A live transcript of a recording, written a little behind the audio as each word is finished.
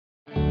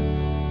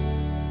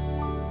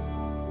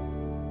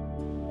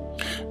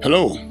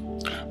Hello.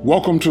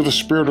 Welcome to the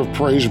Spirit of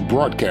Praise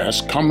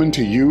broadcast, coming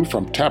to you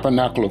from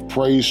Tabernacle of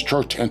Praise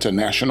Church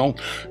International,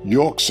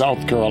 York,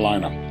 South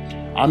Carolina.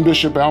 I'm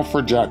Bishop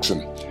Alfred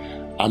Jackson.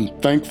 I'm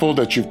thankful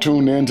that you've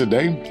tuned in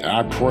today.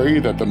 I pray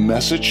that the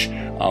message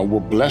will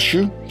bless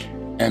you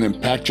and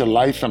impact your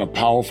life in a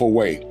powerful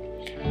way.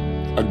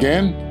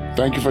 Again,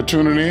 thank you for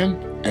tuning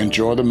in.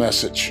 Enjoy the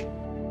message.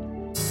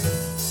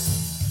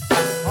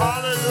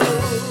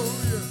 Hallelujah.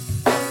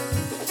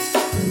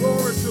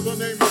 Glory to the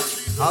name of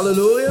Jesus.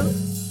 Hallelujah.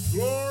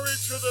 Glory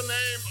to the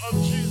name of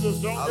Jesus.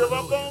 Don't give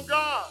up on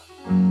God.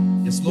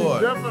 Yes,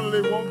 Lord. He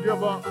definitely won't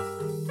give up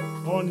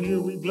on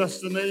you. We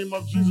bless the name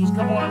of Jesus.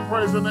 Come on and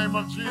praise the name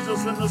of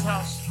Jesus in this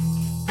house.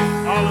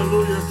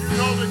 Hallelujah. If you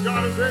know that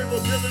God is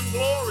able, give him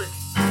glory.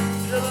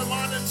 Give him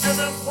honor and give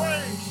him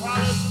praise.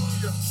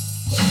 Hallelujah.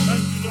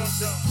 Thank you, Lord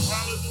God.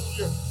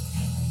 Hallelujah.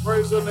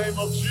 Praise the name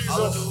of Jesus.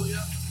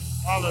 Hallelujah.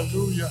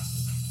 Hallelujah.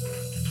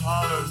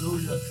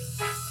 Hallelujah.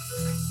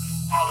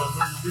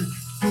 Hallelujah.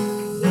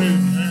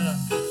 Amen.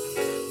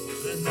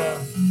 Amen.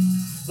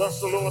 Bless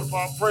the Lord for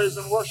our praise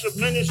and worship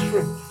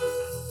ministry.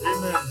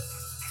 Amen.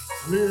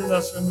 Leading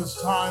us in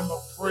this time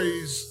of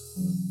praise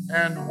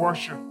and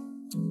worship.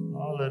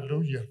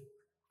 Hallelujah.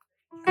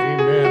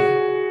 Amen.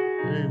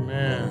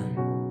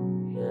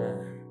 Amen.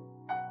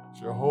 Yeah.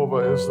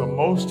 Jehovah is the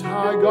Most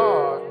High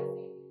God.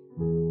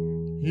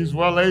 He's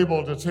well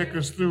able to take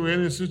us through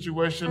any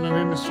situation and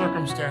any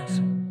circumstance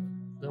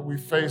that we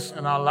face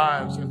in our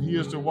lives. And he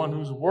is the one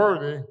who's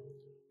worthy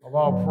of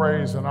our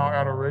praise and our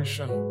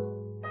adoration.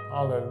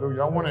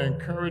 Hallelujah. I want to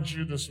encourage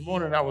you this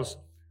morning.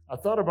 I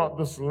thought about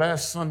this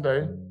last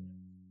Sunday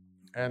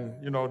and,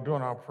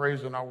 doing our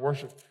praise and our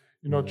worship.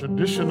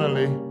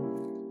 Traditionally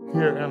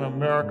here in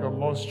America,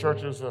 most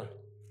churches are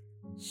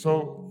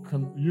so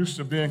used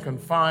to being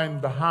confined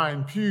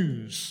behind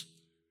pews.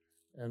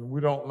 And we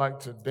don't like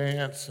to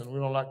dance and we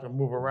don't like to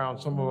move around.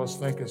 Some of us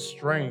think it's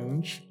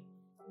strange,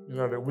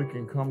 that we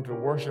can come to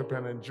worship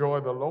and enjoy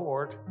the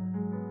Lord.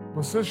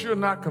 But since you're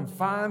not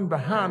confined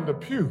behind the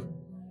pew,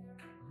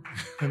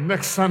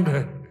 next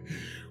Sunday,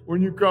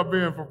 when you come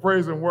in for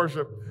praise and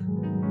worship,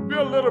 be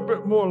a little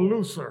bit more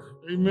looser.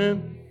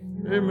 Amen.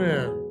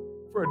 Amen.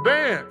 For a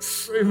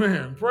dance.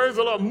 Amen. Praise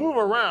the Lord. Move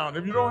around.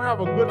 If you don't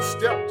have a good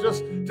step,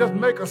 just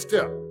make a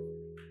step.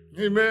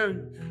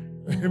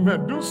 Amen.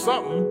 Amen. Do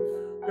something,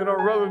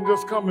 rather than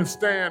just come and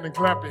stand and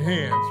clap your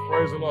hands.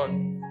 Praise the Lord.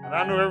 And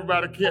I know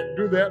everybody can't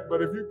do that,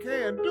 but if you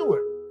can, do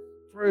it.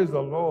 Praise the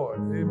Lord.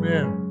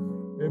 Amen.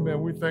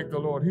 Amen. We thank the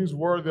Lord. He's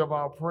worthy of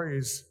our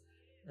praise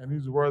and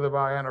he's worthy of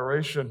our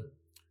adoration.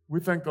 We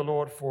thank the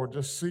Lord for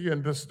just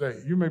seeing this day.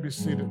 You may be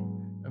seated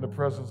in the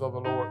presence of the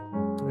Lord.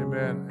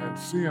 Amen. And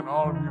seeing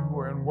all of you who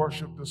are in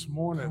worship this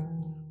morning.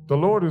 The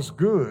Lord is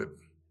good.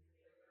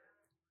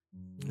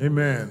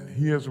 Amen.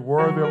 He is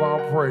worthy of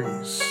our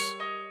praise.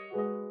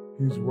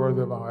 He's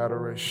worthy of our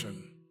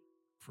adoration.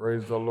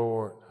 Praise the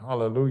Lord.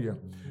 Hallelujah.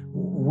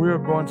 We're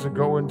going to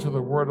go into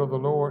the word of the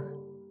Lord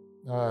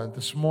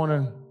this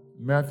morning,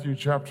 Matthew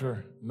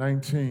chapter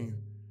 19.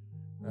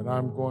 And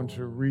I'm going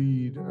to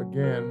read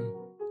again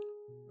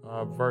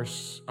I'm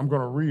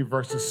going to read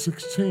verses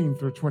 16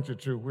 through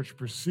 22, which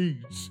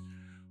precedes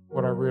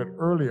what I read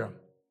earlier.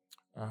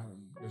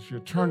 As you're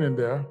turning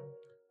there,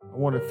 I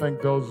want to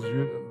thank those of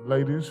you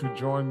ladies who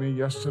joined me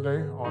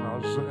yesterday in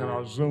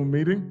our Zoom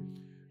meeting.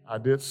 I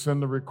did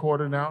send the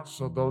recording out,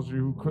 so those of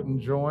you who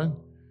couldn't join,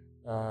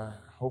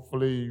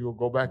 hopefully you'll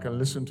go back and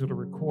listen to the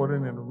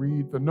recording and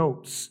read the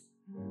notes,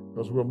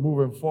 because we're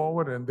moving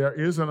forward, and there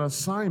is an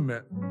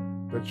assignment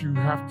that you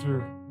have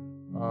to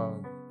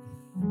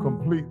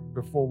complete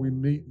before we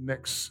meet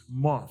next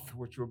month,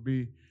 which will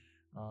be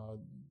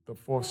the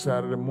fourth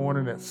Saturday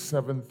morning at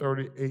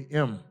 7:30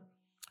 a.m.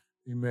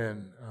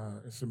 Amen.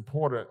 It's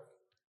important.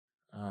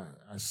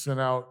 I sent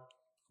out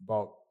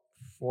about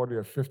 40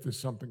 or 50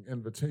 something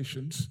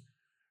invitations,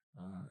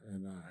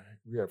 and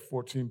we had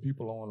 14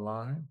 people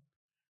online.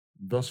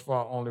 Thus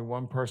far, only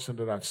one person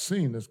that I've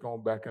seen has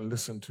gone back and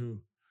listened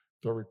to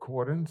the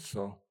recording.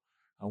 So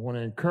I want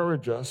to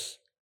encourage us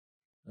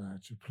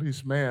to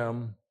please,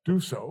 ma'am, do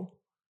so.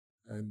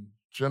 And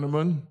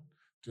gentlemen,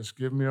 just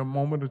give me a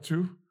moment or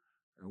two,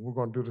 and we're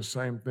going to do the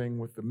same thing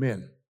with the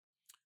men.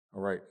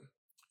 All right.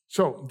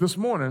 So this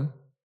morning,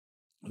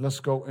 let's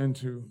go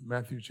into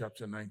Matthew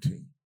chapter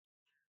 19,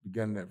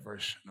 beginning at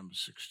verse number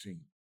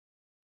 16.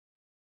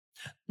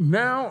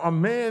 Now a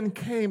man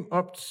came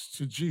up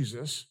to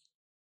Jesus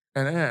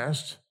and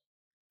asked,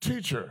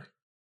 "Teacher,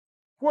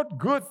 what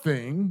good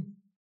thing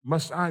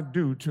must I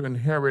do to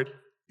inherit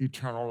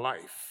eternal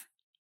life?"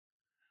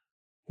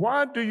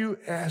 "Why do you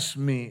ask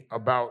me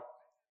about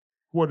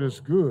what is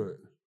good?"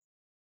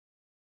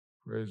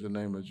 Praise the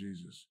name of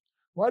Jesus.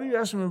 "Why do you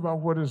ask me about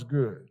what is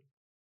good?"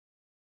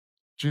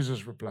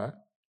 Jesus replied,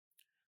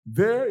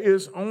 "There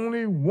is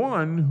only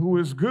one who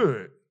is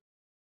good.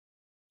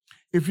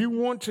 If you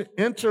want to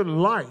enter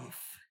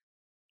life,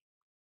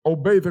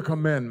 obey the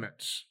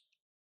commandments."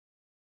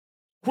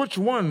 "Which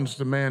ones?"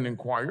 the man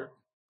inquired.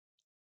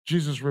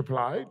 Jesus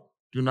replied,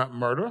 "Do not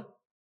murder,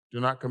 do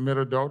not commit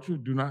adultery,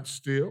 do not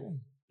steal,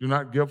 Do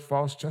not give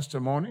false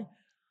testimony.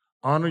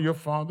 Honor your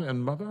father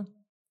and mother,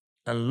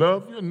 and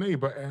love your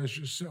neighbor as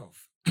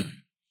yourself.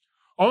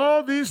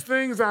 All these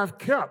things I've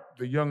kept,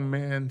 the young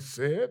man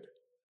said.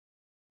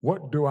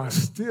 What do I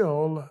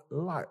still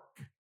lack?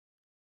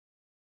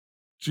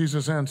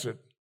 Jesus answered,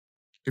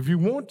 if you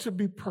want to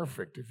be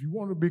perfect, if you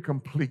want to be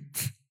complete,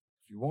 if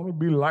you want to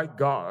be like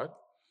God,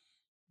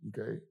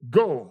 okay,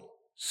 go,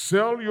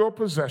 sell your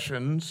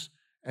possessions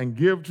and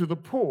give to the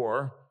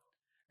poor,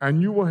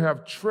 and you will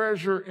have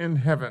treasure in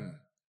heaven.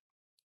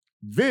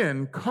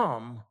 Then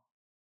come,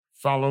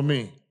 follow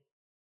me.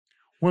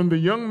 When the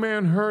young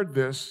man heard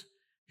this,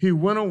 he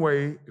went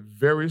away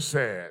very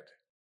sad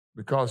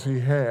because he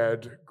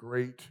had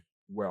great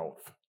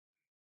wealth.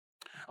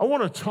 I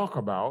want to talk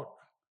about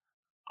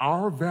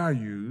our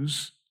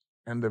values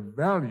and the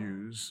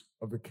values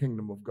of the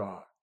kingdom of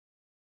God.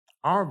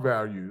 Our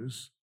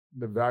values,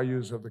 the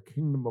values of the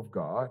kingdom of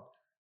God.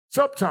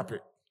 Subtopic,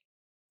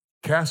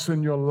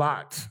 casting your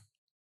lot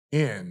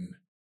in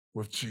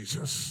with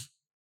Jesus.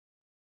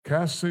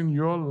 Casting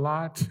your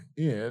lot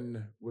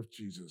in with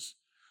Jesus.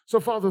 So,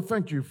 Father,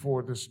 thank you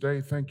for this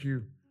day. Thank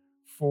you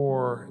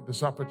for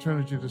this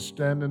opportunity to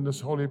stand in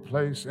this holy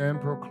place and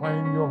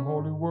proclaim your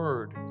holy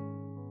word.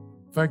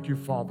 Thank you,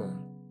 Father,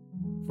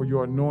 for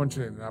your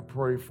anointing. I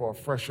pray for a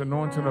fresh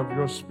anointing of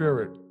your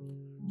spirit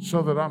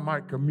so that I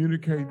might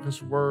communicate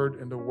this word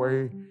in the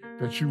way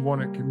that you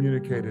want it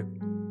communicated.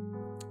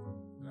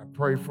 I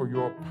pray for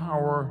your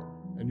power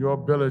and your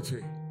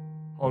ability,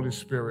 Holy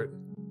Spirit.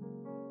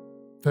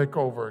 Take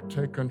over,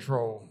 take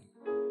control.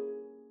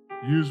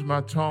 Use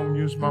my tongue,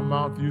 use my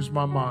mouth, use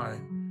my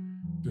mind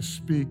to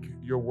speak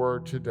your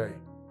word today.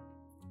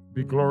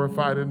 Be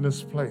glorified in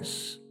this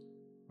place.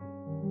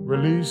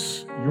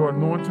 Release your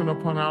anointing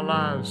upon our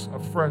lives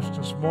afresh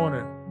this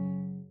morning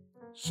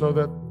so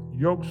that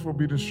yokes will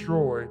be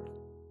destroyed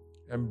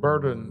and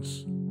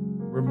burdens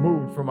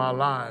removed from our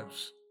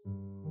lives.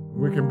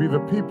 We can be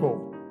the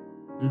people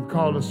you've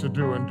called us to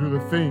do and do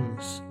the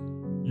things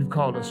you've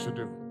called us to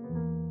do.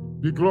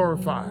 Be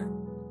glorified.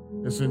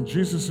 It's in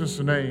Jesus'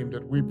 name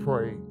that we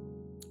pray.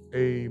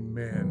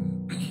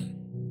 Amen.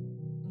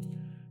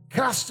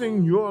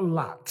 Casting your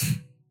lot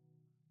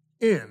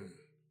in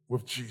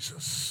with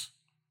Jesus.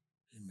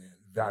 Amen.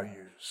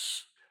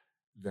 Values.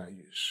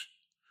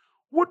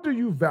 What do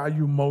you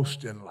value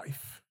most in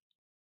life?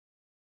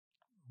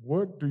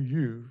 What do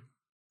you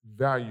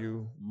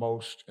value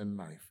most in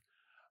life?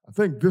 I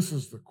think this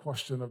is the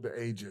question of the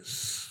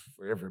ages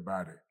for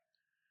everybody.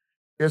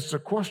 It's the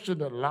question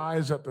that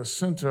lies at the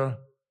center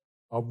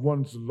of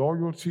one's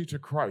loyalty to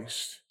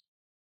Christ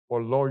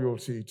or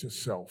loyalty to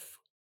self.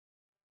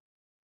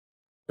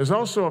 It's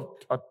also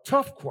a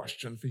tough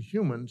question for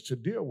humans to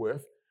deal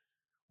with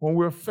when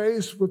we're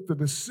faced with the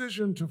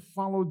decision to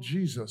follow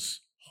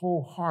Jesus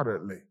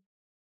wholeheartedly.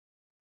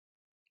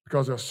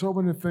 Because there are so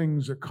many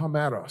things that come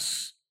at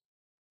us.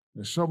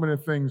 There's so many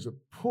things that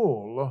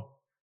pull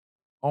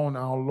on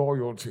our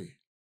loyalty.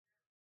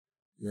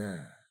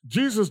 Yeah.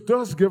 Jesus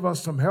does give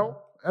us some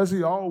help, as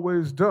he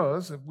always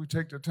does, if we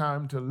take the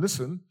time to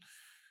listen.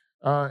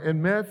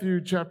 In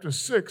Matthew chapter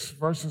 6,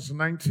 verses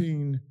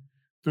 19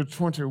 through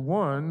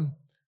 21,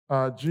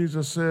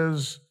 Jesus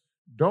says,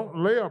 don't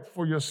lay up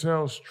for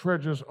yourselves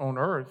treasures on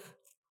earth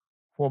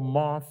where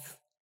moth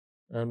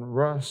and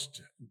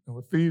rust, and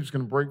where thieves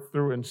can break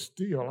through and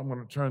steal. I'm going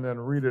to turn that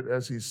and read it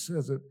as he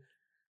says it.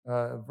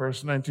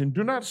 Verse 19,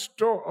 do not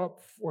store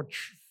up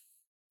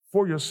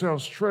for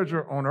yourselves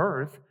treasure on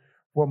earth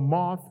where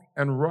moth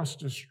and rust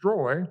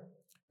destroy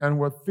and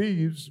where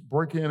thieves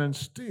break in and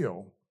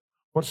steal,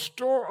 but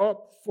store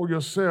up for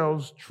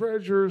yourselves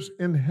treasures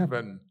in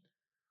heaven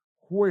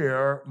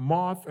where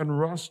moth and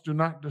rust do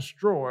not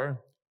destroy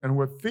and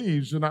where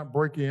thieves do not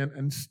break in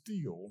and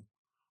steal.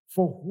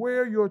 For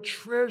where your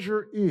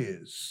treasure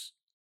is,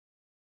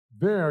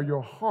 there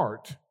your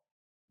heart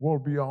will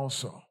be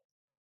also.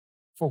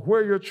 For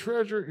where your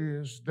treasure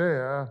is,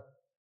 there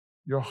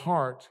your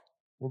heart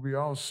will be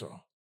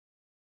also.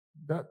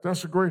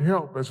 That's a great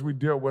help as we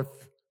deal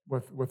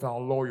with our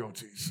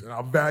loyalties and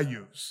our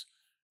values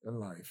in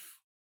life.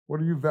 What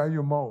do you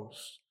value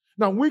most?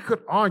 Now, we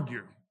could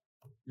argue,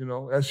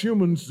 as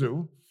humans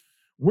do,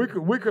 we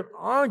could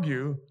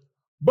argue,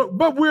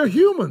 but we're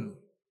human.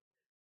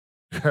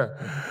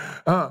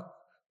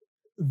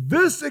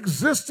 This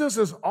existence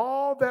is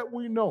all that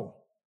we know.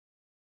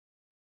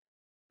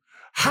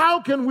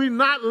 How can we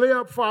not lay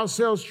up for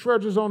ourselves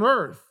treasures on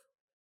earth?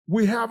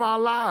 We have our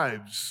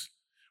lives.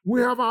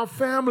 We have our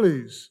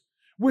families.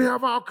 We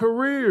have our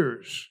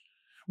careers.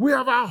 We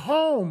have our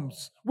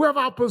homes. We have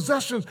our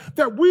possessions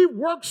that we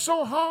work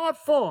so hard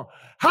for.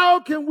 How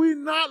can we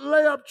not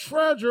lay up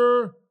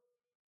treasure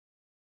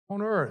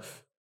on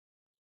earth?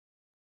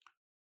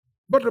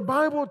 But the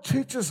Bible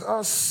teaches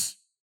us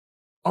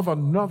of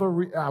another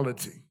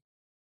reality.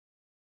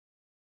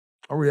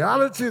 A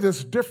reality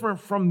that's different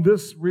from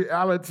this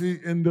reality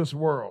in this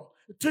world.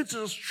 It teaches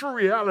us true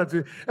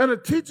reality, and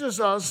it teaches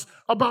us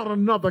about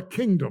another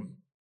kingdom.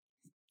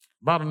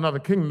 about another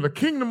kingdom, the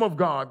kingdom of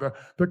God,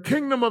 the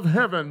kingdom of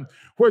heaven,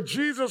 where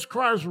Jesus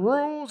Christ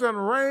rules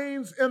and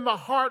reigns in the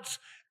hearts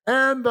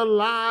and the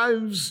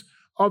lives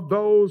of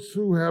those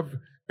who have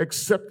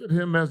accepted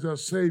him as their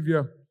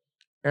Savior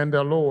and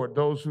their Lord,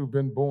 those who've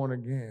been born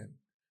again.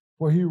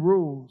 Where he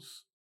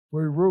rules,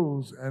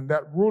 and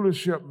that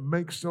rulership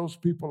makes those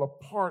people a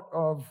part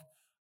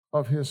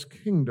of his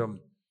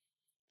kingdom.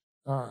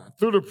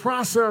 Through the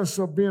process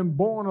of being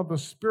born of the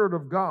Spirit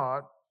of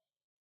God,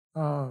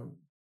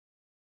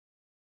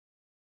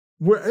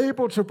 we're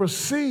able to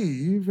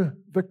perceive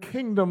the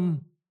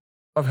kingdom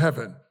of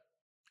heaven,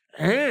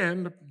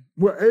 and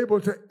we're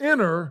able to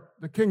enter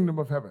the kingdom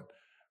of heaven.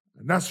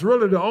 And that's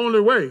really the only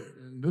way.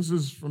 And this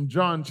is from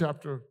John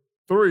chapter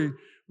 3,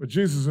 where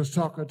Jesus is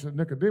talking to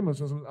Nicodemus,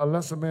 says,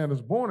 unless a man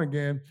is born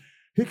again,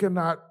 he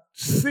cannot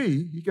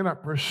see, he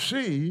cannot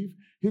perceive,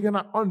 he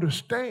cannot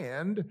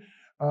understand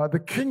the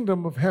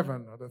kingdom of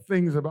heaven, or the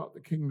things about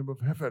the kingdom of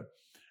heaven.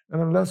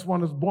 And unless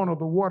one is born of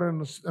the water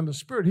and the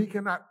Spirit, he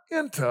cannot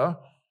enter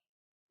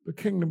the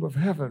kingdom of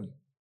heaven.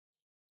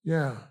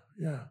 Yeah.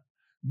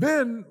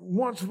 Then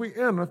once we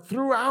enter,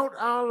 throughout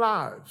our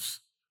lives,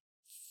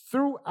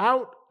 and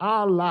I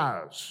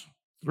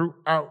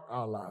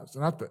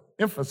have to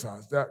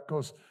emphasize that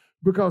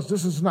because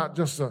this is not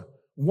just a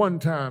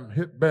one-time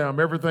hit, bam,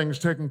 everything's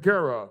taken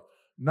care of.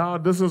 No,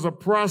 this is a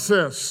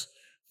process.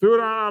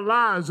 Throughout our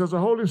lives, as the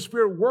Holy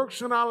Spirit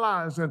works in our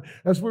lives, and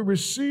as we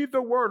receive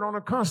the word on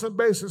a constant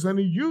basis, and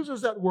he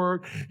uses that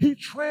word, he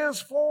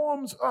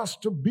transforms us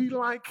to be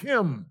like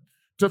him,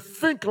 to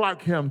think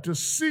like him, to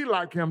see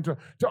like him, to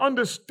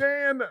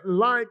understand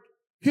like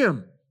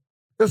him.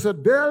 It's a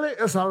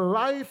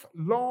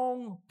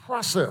lifelong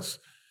process.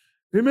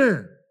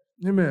 Amen.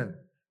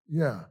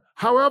 Yeah.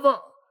 However,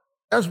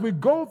 as we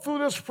go through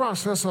this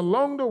process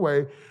along the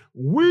way,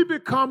 we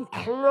become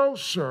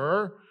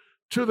closer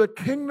to the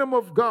kingdom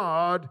of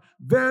God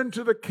than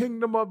to the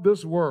kingdom of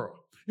this world.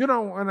 You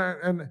know,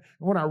 and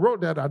when I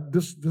wrote that,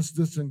 this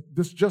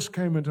just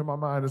came into my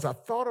mind as I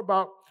thought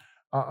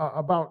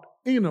about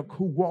Enoch,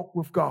 who walked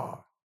with God.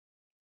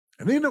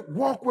 And Enoch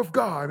walked with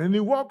God, and he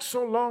walked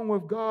so long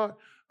with God,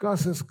 God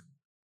says,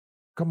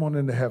 come on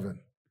into heaven,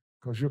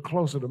 because you're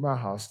closer to my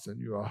house than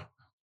you are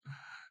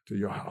to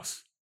your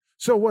house.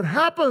 So what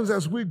happens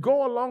as we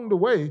go along the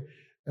way,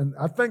 and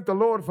I thank the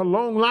Lord for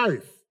long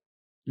life,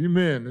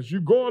 amen, as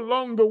you go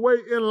along the way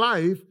in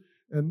life,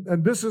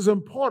 and this is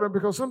important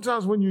because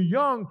sometimes when you're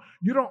young,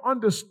 you don't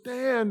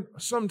understand,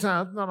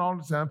 sometimes, not all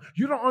the time,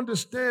 you don't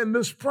understand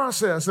this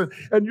process, and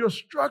you're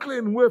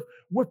struggling with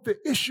the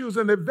issues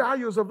and the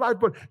values of life,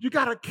 but you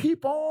got to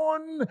keep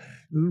on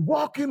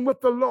walking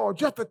with the Lord.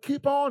 You have to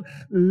keep on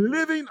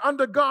living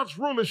under God's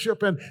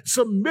rulership and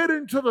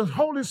submitting to the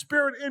Holy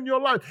Spirit in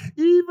your life,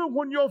 even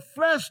when your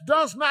flesh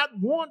does not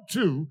want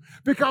to,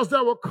 because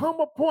there will come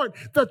a point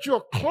that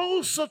you're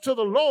closer to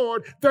the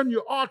Lord than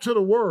you are to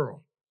the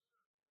world.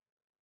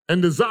 And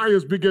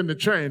desires begin to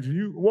change.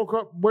 You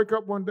wake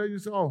up one day, you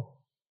say, oh,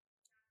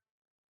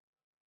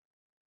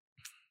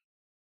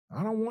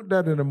 I don't want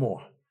that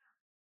anymore.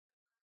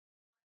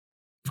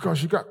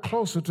 Because you got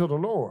closer to the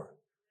Lord.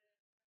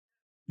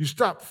 You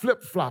stop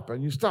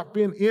flip-flopping. You stop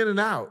being in and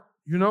out,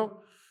 you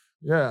know?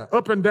 Yeah,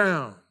 up and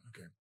down.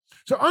 Okay.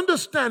 So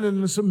understanding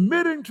and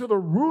submitting to the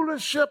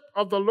rulership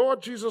of the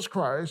Lord Jesus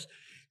Christ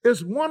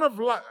is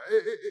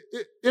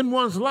in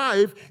one's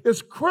life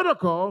is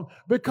critical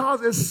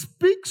because it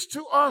speaks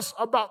to us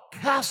about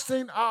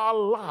casting our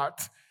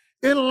lot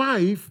in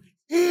life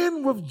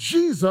in with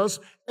Jesus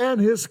and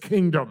his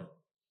kingdom.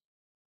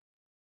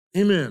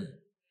 Amen.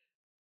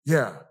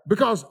 Yeah,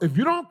 because if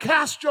you don't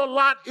cast your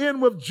lot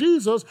in with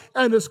Jesus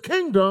and his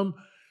kingdom,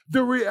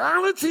 the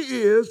reality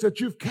is that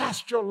you've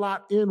cast your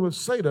lot in with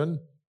Satan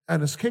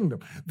and his kingdom.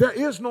 There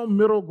is no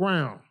middle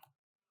ground.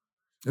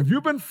 If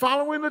you've been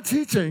following the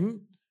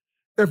teaching,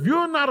 if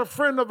you're not a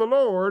friend of the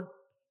Lord,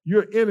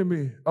 you're an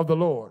enemy of the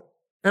Lord.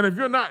 And if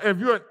you're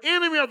an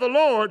enemy of the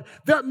Lord,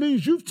 that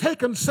means you've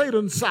taken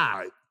Satan's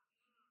side.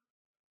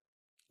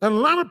 And a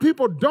lot of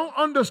people don't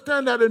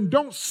understand that and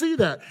don't see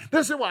that.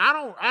 They say, well,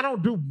 I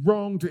don't do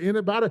wrong to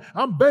anybody.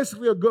 I'm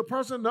basically a good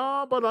person.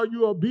 No, but are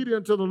you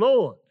obedient to the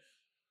Lord?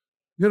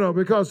 You know,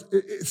 because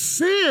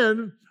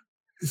sin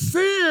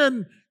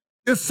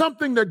is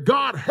something that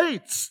God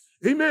hates.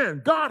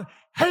 Amen. God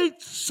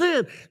hates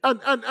sin.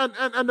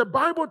 And the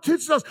Bible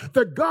teaches us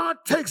that God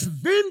takes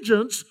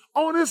vengeance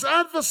on his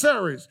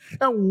adversaries.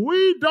 And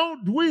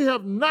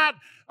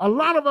a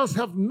lot of us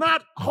have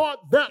not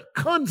caught that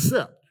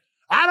concept.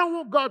 I don't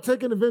want God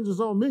taking the vengeance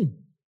on me.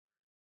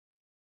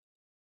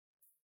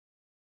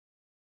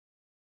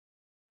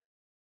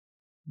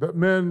 That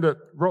man that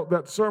wrote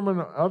that sermon,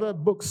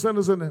 that book,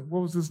 Sinners in the,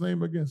 what was his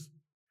name again?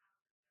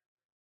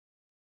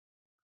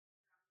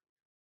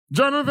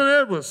 Jonathan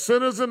Edwards,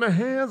 Sinners in the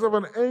Hands of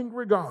an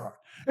Angry God.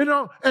 You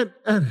know, and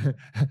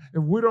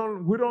we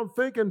don't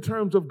think in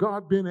terms of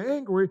God being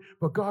angry,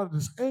 but God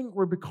is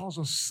angry because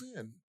of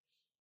sin.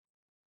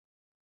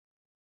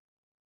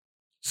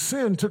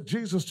 Sin took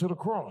Jesus to the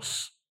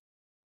cross.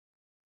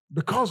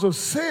 Because of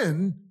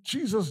sin,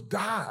 Jesus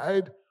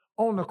died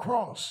on the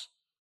cross.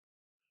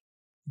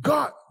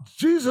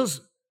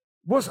 Jesus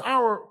was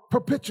our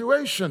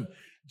perpetuation.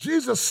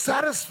 Jesus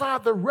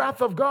satisfied the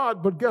wrath of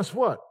God, but guess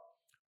what?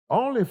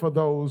 Only for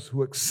those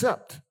who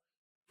accept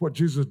what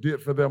Jesus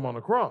did for them on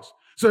the cross.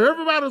 So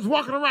everybody's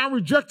walking around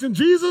rejecting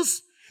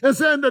Jesus and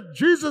saying that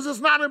Jesus is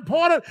not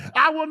important.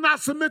 I will not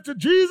submit to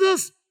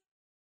Jesus.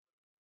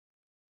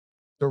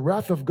 The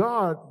wrath of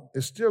God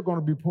is still going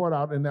to be poured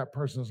out in that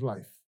person's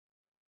life.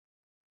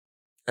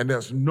 And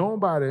there's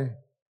nobody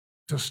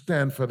to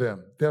stand for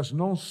them. There's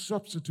no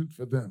substitute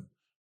for them.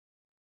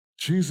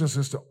 Jesus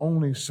is the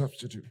only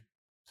substitute.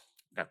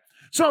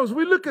 So as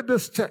we look at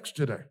this text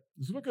today,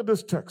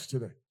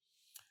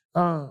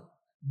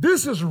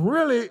 this is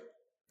really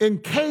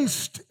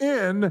encased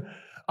in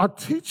a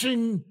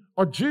teaching,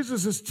 or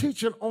Jesus'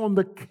 teaching on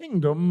the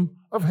kingdom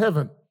of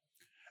heaven.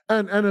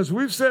 And as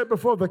we've said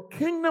before, the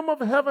kingdom of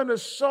heaven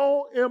is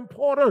so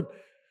important.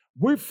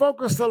 We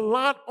focus a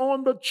lot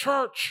on the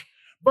church,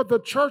 but the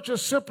church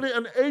is simply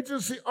an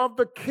agency of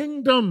the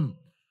kingdom.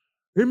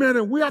 Amen.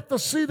 And we have to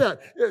see that.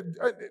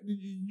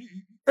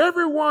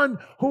 Everyone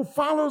who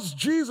follows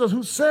Jesus,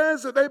 who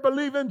says that they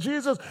believe in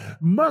Jesus,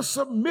 must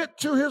submit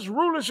to his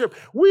rulership.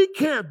 We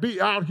can't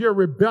be out here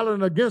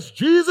rebelling against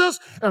Jesus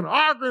and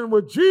arguing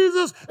with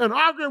Jesus and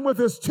arguing with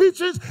his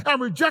teachings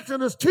and rejecting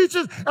his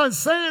teachings and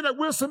saying that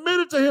we're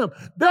submitted to him.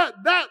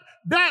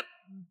 That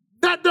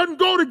doesn't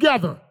go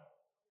together.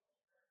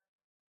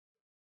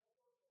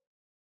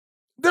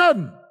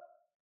 Doesn't.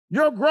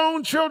 Your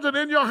grown children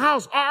in your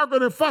house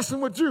arguing and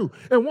fussing with you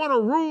and want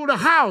to rule the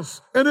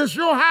house, and it's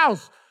your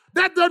house.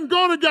 That doesn't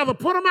go together.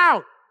 Put them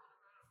out.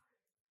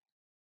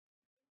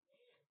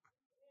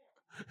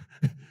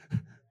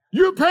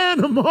 You're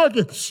paying the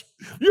mortgage.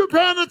 You're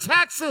paying the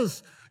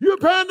taxes. You're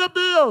paying the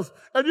bills.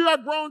 And you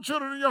got grown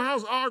children in your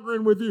house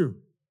arguing with you.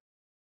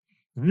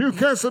 You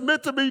can't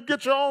submit to me.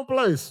 Get your own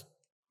place.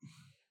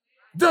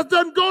 That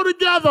doesn't go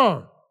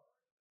together.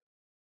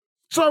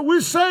 So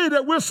we say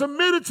that we're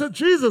submitted to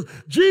Jesus.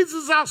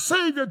 Jesus is our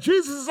Savior.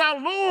 Jesus is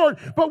our Lord,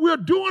 but we're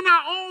doing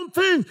our own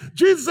things.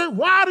 Jesus said,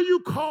 why do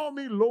you call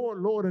me Lord,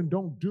 Lord, and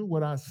don't do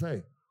what I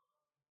say?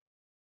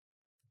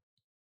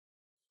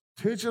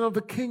 Teaching of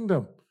the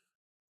kingdom.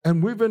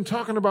 And we've been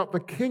talking about the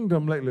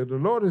kingdom lately. The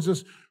Lord has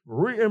just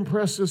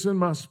re-impressed this in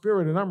my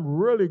spirit, and I'm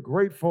really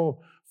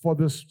grateful for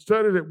this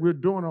study that we're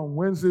doing on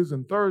Wednesdays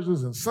and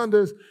Thursdays and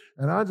Sundays.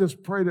 And I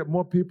just pray that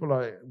more people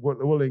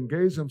will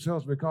engage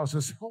themselves, because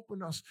it's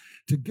helping us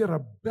to get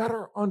a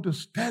better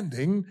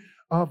understanding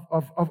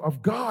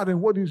of God and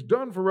what he's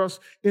done for us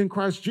in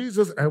Christ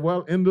Jesus, and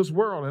well, in this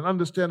world, and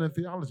understanding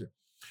theology.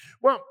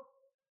 Well,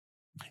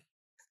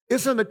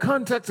 it's in the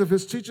context of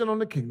his teaching on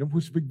the kingdom,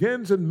 which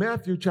begins in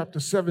Matthew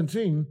chapter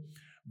 17,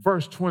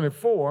 verse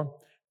 24.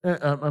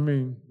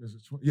 17,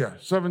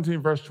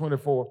 verse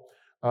 24.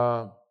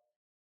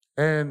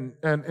 And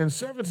in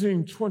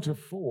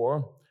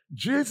 1724,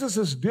 Jesus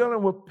is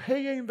dealing with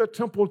paying the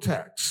temple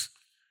tax.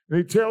 And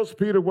he tells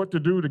Peter what to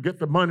do to get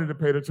the money to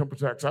pay the temple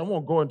tax. I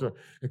won't go into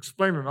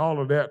explaining all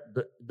of that.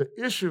 The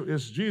issue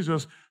is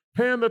Jesus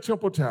paying the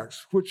temple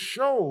tax, which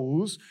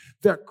shows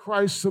that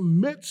Christ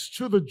submits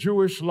to the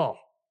Jewish law.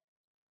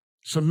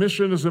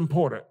 Submission is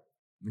important,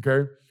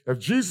 okay? If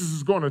Jesus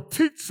is going to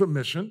teach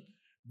submission,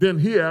 then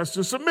he has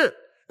to submit.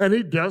 And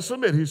he does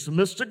submit. He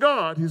submits to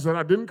God. He said,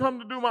 I didn't come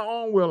to do my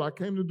own will. I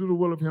came to do the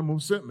will of him who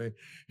sent me.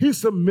 He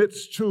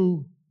submits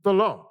to the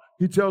law.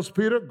 He tells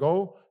Peter,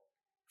 go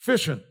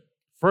fishing.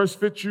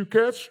 First fish you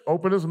catch,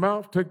 open his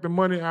mouth, take the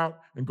money out,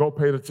 and go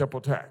pay the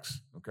temple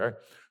tax, okay?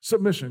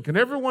 Submission. Can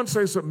everyone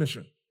say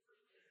submission?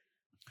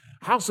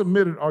 How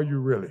submitted are you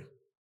really?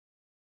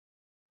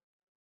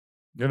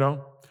 You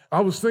know,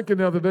 I was thinking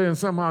the other day, and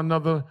somehow or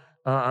another,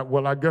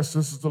 I guess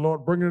this is the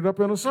Lord bringing it up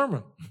in a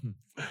sermon.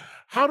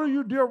 How do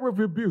you deal with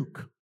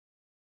rebuke?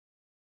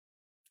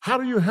 How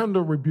do you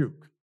handle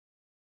rebuke?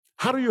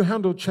 How do you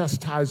handle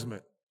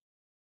chastisement?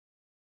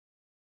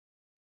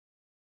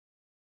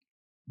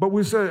 But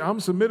we say, I'm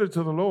submitted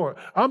to the Lord.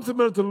 I'm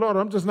submitted to the Lord.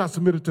 I'm just not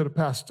submitted to the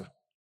pastor.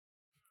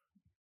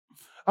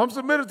 I'm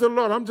submitted to the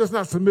Lord. I'm just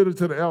not submitted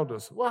to the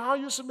elders. Well, how are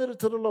you submitted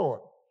to the Lord?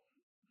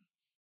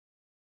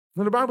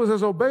 And the Bible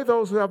says, obey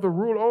those who have the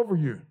rule over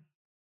you.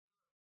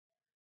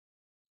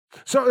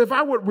 So if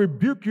I would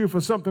rebuke you for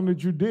something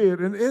that you did,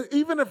 and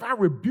even if I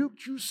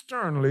rebuked you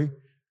sternly,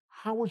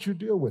 how would you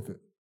deal with it?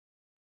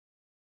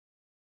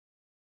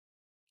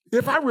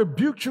 If I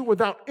rebuked you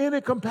without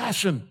any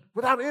compassion,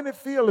 without any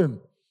feeling,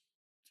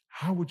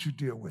 how would you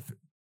deal with it?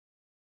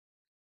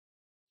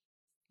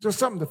 Just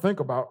something to think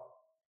about.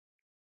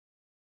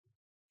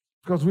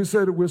 Because we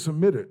say that we're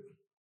submitted.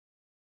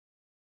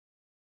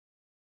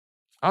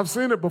 I've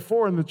seen it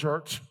before in the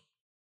church.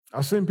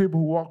 I've seen people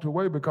who walked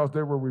away because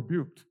they were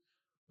rebuked,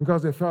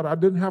 because they felt I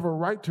didn't have a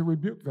right to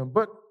rebuke them.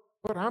 But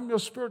I'm your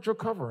spiritual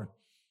covering.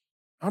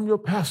 I'm your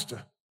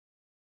pastor.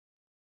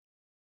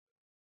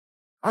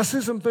 I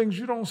see some things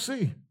you don't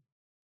see.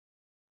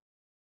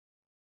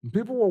 And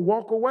people will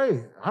walk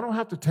away. I don't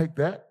have to take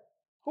that.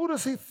 Who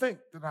does he think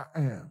that I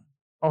am?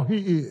 Or he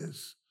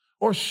is?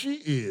 Or she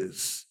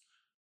is?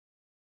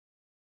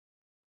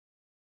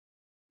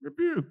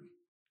 Rebuke.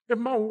 If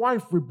my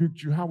wife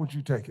rebuked you, how would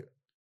you take it?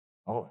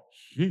 Oh,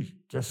 she's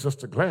just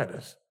Sister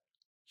Gladys.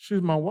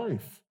 She's my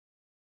wife.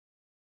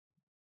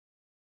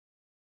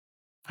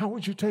 How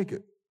would you take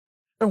it?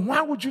 And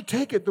why would you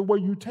take it the way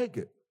you take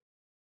it?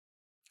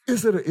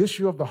 Is it an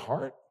issue of the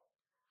heart?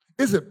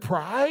 Is it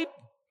pride?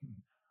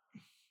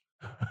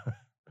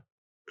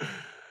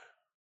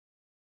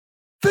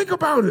 Think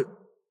about it.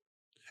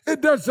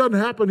 It doesn't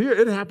happen here.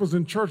 It happens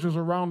in churches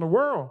around the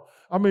world.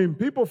 I mean,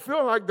 people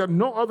feel like that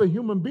no other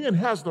human being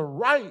has the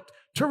right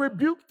to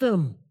rebuke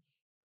them.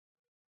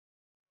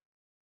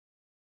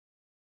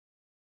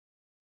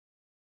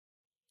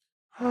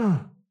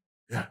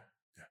 Yeah.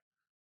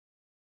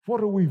 What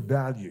do we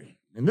value?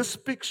 And this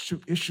speaks to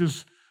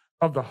issues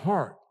of the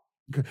heart.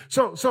 Okay.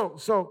 So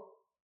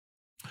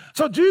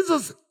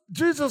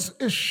Jesus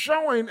is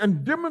showing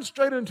and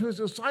demonstrating to his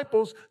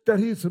disciples that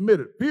he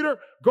submitted. Peter,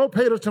 go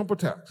pay the temple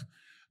tax.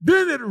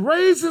 Then it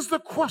raises the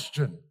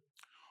question,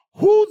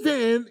 who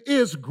then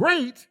is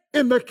great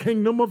in the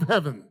kingdom of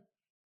heaven?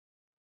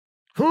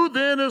 Who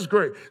then is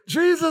great?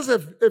 Jesus,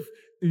 if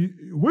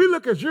we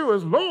look at you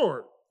as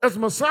Lord, as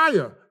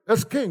Messiah,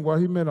 as King. Well,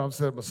 he may not have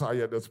said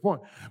Messiah at this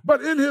point.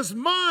 But in his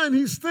mind,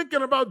 he's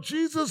thinking about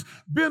Jesus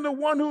being the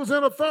one who's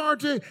in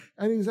authority,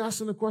 and he's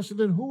asking the question,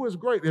 then who is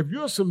great? If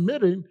you're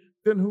submitting,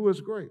 then who is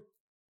great?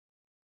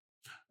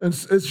 And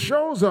it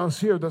shows us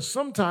here that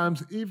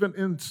sometimes even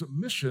in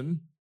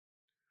submission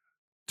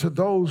to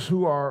those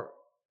who are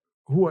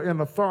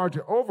in authority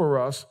over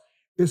us,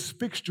 it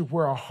speaks to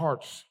where our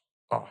hearts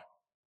are.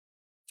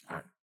 All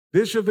right.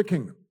 The issue of the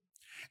kingdom.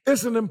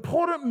 It's an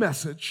important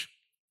message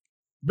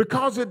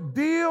because it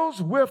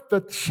deals with the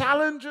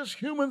challenges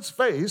humans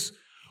face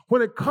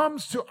when it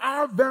comes to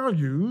our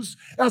values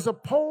as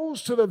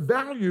opposed to the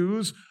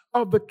values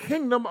of the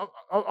kingdom,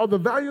 of the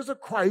values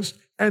of Christ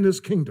and his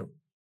kingdom.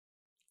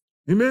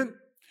 Amen?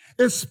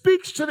 It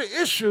speaks to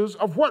the issues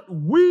of what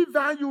we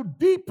value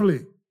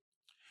deeply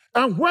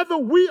and whether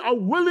we are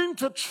willing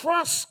to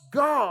trust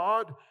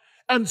God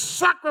and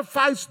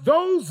sacrifice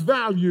those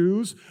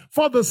values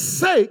for the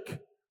sake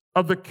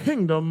of the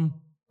kingdom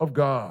of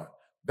God.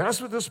 That's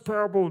what this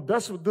parable,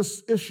 that's what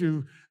this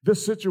issue,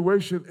 this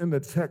situation in the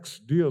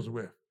text deals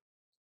with.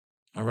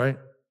 All right?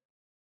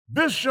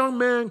 This young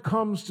man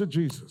comes to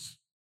Jesus.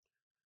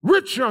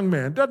 Rich young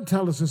man, doesn't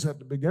tell us this at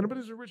the beginning, but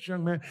he's a rich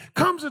young man,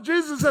 comes to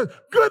Jesus and says,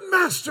 "Good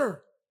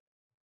master,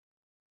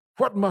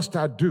 what must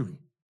I do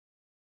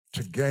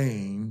to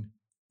gain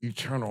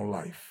eternal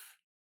life?"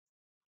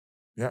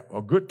 Yeah,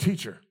 a good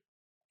teacher.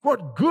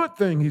 What good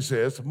thing, he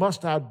says,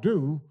 must I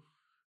do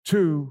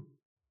to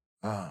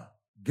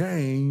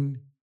gain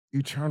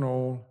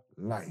eternal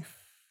life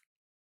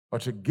or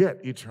to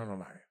get eternal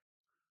life?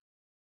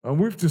 And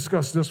we've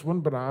discussed this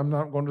one, but I'm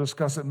not going to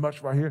discuss it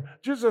much right here.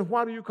 Jesus said,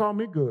 "Why do you call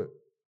me good?"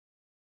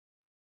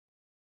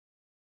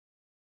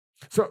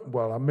 So,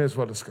 well, I may as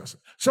well discuss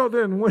it. So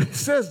then when he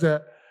says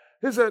that,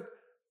 he said,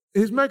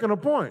 he's making a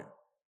point.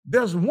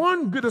 There's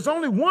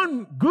only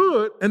one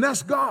good, and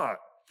that's God.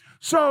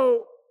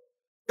 So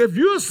if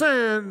you're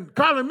saying,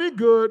 calling me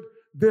good,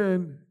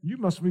 then you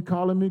must be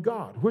calling me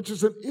God, which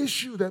is an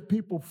issue that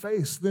people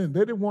face then.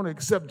 They didn't want to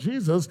accept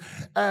Jesus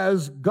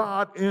as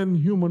God in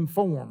human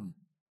form.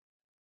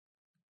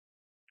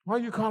 Why are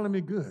you calling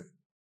me good?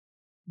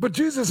 But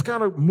Jesus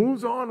kind of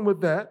moves on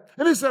with that,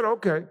 and he said,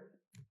 okay,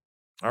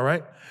 all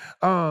right.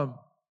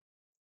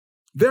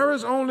 There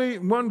is only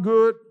one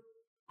good,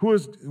 who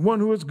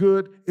is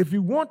good. If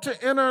you want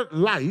to enter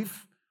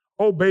life,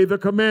 obey the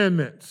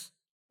commandments.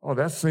 Oh,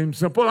 that seems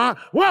simple.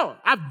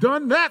 I've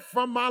done that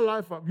from my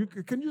life up.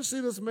 Can you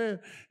see this man?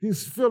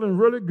 He's feeling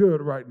really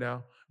good right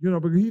now,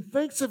 because he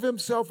thinks of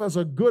himself as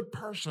a good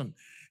person.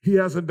 He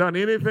hasn't done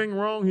anything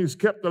wrong. He's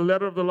kept the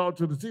letter of the law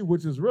to the T,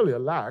 which is really a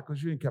lie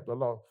because you ain't kept the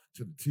law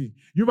to the T.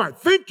 You might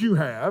think you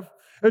have,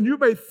 and you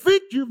may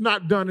think you've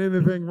not done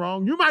anything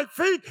wrong. You might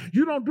think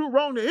you don't do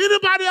wrong to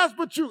anybody else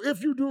but you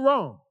if you do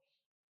wrong.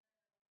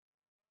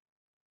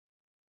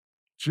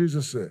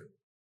 Jesus said,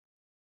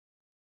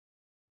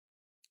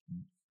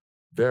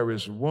 there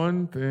is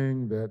one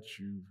thing that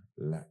you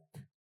lack.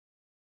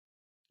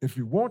 If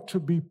you want to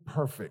be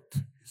perfect,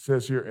 it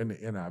says here in the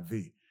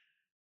NIV,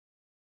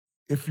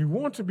 if you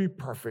want to be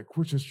perfect,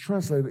 which is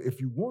translated,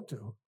 if you want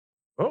to,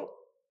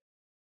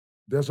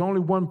 there's only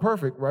one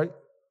perfect, right?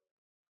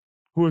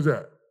 Who is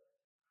that?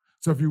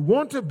 So if you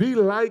want to be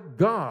like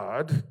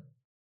God,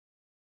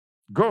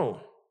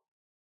 go,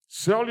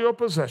 sell your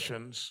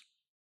possessions,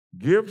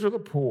 give to the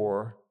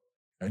poor,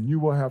 and you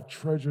will have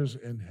treasures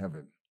in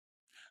heaven.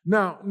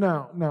 Now,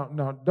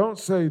 don't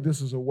say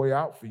this is a way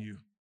out for you,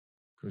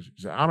 because you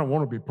say, I don't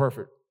want to be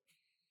perfect.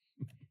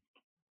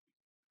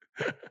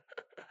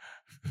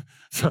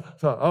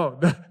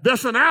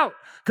 That's an out,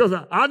 because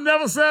I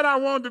never said I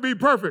wanted to be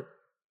perfect.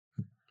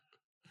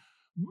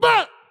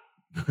 But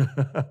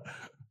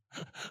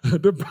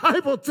the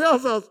Bible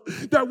tells us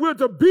that we're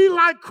to be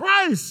like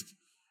Christ,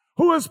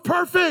 who is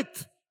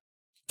perfect,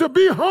 to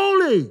be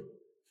holy,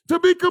 to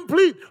be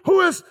complete,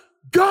 who is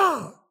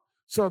God.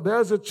 So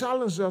there's a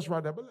challenge to us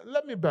right there. But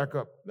let me back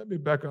up. Let me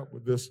back up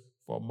with this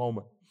for a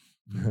moment.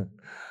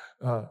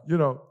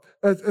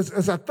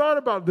 As I thought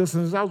about this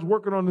and as I was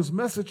working on this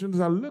message and as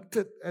I looked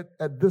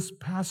at this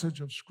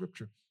passage of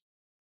Scripture,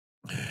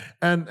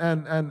 and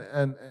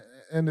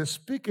it's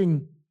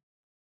speaking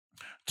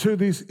to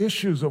these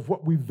issues of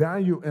what we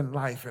value in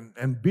life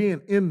and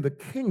being in the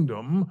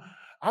kingdom,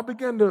 I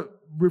began to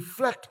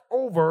reflect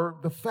over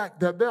the fact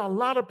that there are a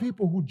lot of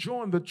people who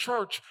join the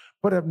church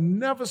but have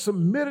never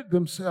submitted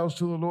themselves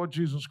to the Lord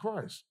Jesus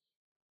Christ.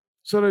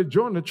 So they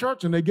join the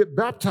church and they get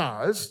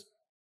baptized,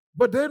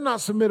 but they're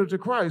not submitted to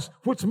Christ,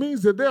 which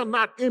means that they're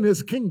not in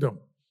his kingdom.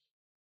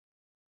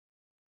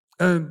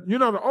 And,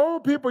 the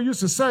old people used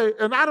to say,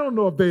 and I don't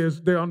know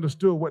if they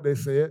understood what they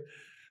said,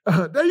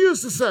 they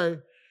used to say,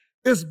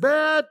 it's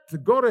bad to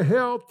go to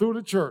hell through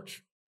the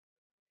church.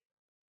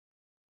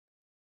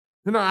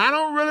 I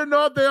don't really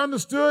know if they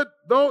understood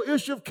the whole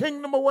issue of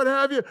kingdom or what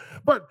have you,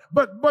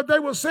 but they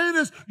were saying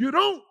is you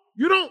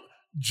don't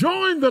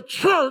join the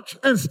church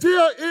and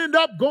still end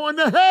up going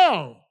to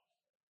hell.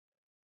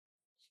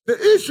 The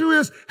issue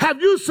is,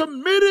 have you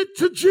submitted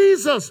to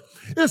Jesus?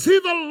 Is he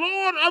the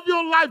Lord of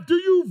your life? Do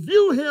you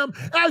view him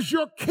as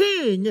your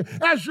king,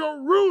 as your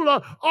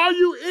ruler? Are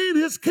you in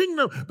his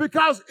kingdom?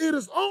 Because it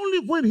is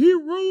only when he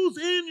rules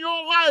in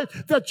your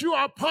life that you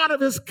are part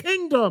of his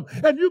kingdom.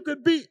 And you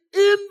could be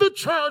in the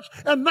church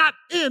and not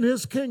in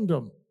his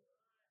kingdom.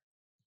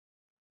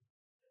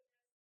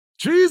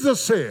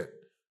 Jesus said,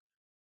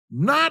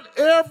 not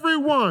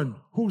everyone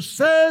who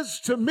says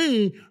to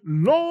me,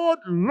 Lord,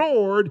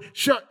 Lord,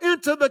 shall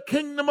enter the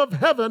kingdom of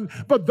heaven,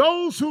 but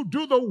those who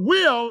do the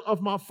will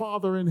of my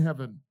Father in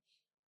heaven.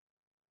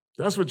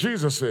 That's what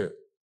Jesus said.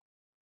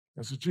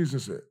 That's what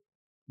Jesus said.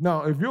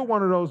 Now, if you're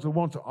one of those that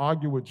want to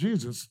argue with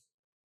Jesus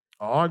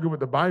or argue with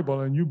the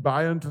Bible and you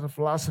buy into the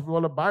philosophy,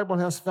 well, the Bible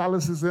has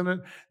fallacies in it,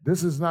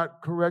 this is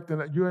not correct,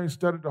 and you ain't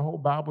studied the whole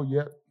Bible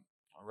yet,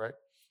 all right?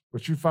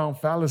 But you found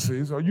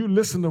fallacies, or you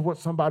listened to what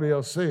somebody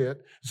else said,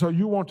 so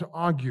you want to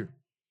argue.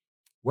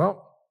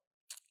 Well,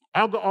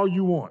 argue all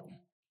you want,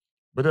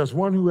 but there's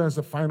one who has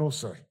the final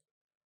say.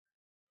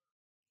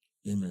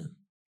 Amen.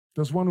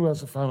 There's one who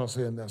has the final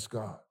say, and that's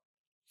God.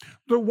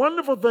 The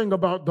wonderful thing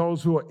about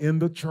those who are in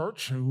the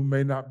church and who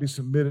may not be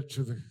submitted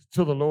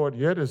to the Lord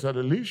yet is that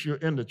at least you're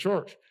in the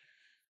church.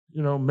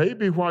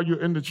 Maybe while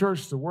you're in the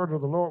church, the word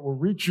of the Lord will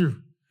reach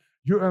you.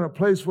 You're in a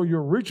place where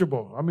you're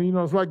reachable. I mean,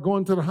 it's like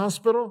going to the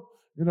hospital.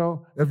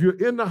 If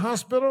you're in the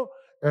hospital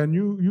and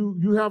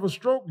you have a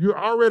stroke, you're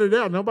already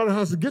there. Nobody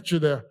has to get you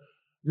there.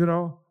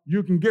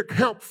 You can get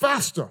help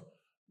faster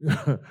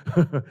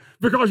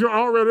because you're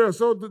already there.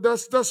 So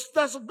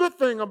that's a good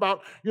thing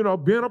about,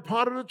 being a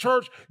part of the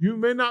church. You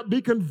may not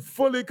be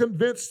fully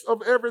convinced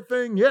of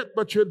everything yet,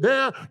 but you're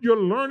there.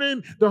 You're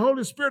learning. The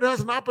Holy Spirit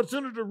has an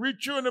opportunity to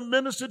reach you and to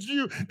minister to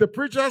you. The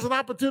preacher has an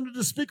opportunity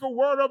to speak a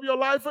word of your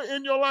life or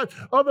in your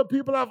life. Other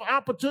people have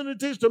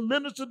opportunities to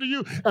minister to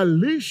you. At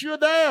least you're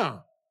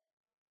there.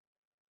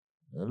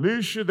 At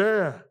least you're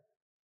there.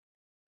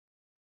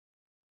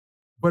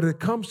 But it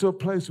comes to a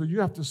place where you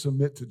have to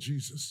submit to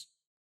Jesus.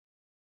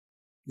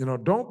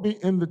 Don't be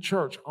in the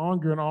church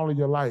arguing all of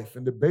your life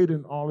and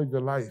debating all of your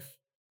life.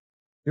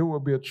 It will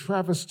be a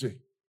travesty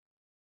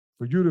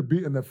for you to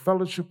be in the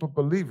fellowship of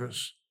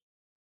believers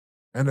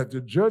and at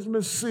the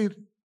judgment seat,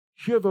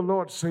 hear the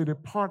Lord say,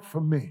 depart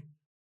from me,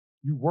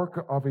 you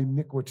worker of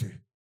iniquity,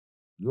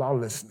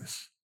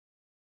 lawlessness.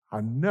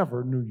 I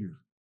never knew you.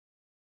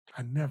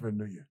 I never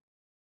knew you.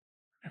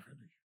 Never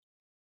knew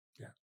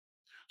you. Yeah.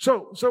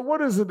 So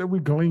what is it that we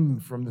glean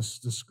from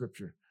this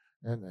scripture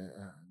and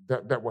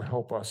that will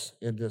help us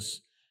in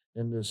this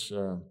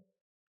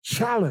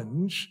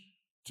challenge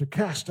to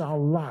cast our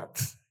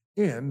lot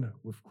in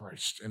with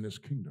Christ in his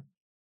kingdom?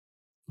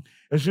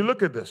 As you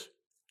look at this,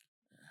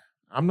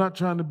 I'm not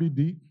trying to be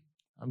deep.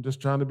 I'm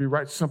just trying to be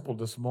right simple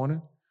this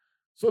morning.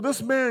 So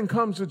this man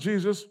comes to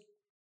Jesus.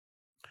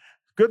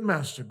 Good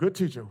master, good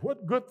teacher,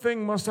 what good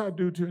thing must I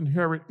do to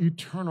inherit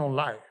eternal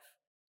life?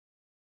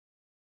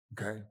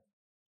 Okay.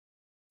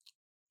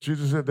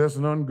 Jesus said, there's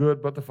none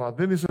good but the Father.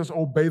 Then he says,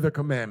 obey the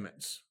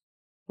commandments,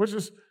 which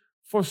is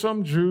for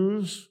some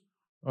Jews,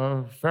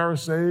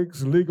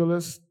 Pharisees,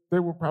 legalists, they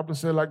will probably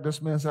say like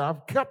this man said,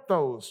 I've kept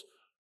those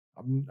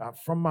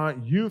from my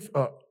youth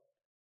up.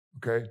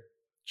 Okay.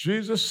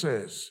 Jesus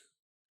says,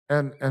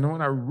 and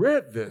when I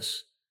read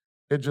this,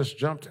 it just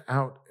jumped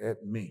out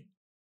at me.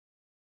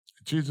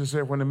 Jesus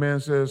said, when the man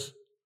says,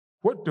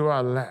 what do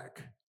I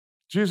lack?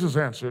 Jesus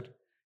answered,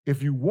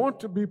 if you want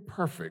to be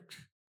perfect,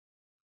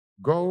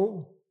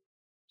 go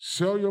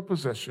sell your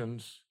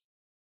possessions,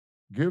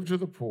 give to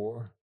the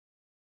poor,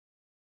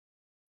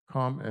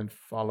 come and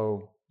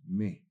follow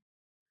me.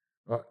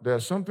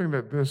 There's something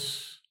that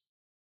this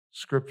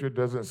scripture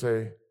doesn't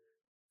say,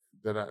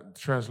 that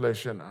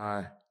translation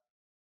I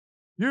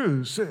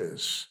use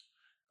says,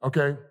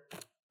 okay?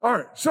 All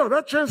right, so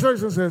that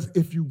translation says,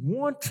 if you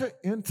want to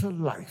enter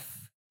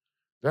life,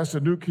 that's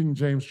the New King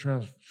James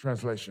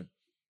translation.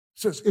 It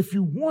says, if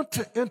you want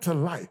to enter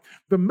life,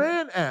 the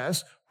man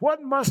asked,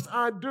 what must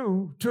I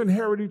do to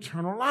inherit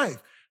eternal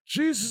life?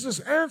 Jesus'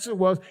 answer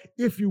was,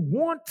 if you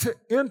want to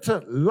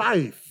enter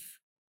life,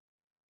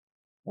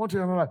 Want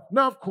eternal life.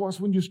 Now, of course,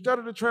 when you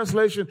study the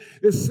translation,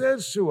 it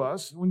says to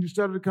us, when you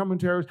study the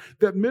commentaries,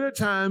 that many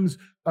times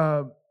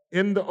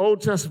in the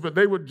Old Testament,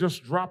 they would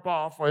just drop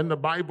off, or in the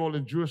Bible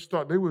and Jewish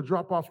thought, they would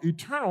drop off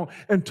eternal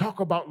and talk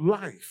about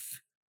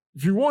life.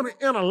 If you want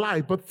to enter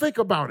life, but think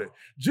about it.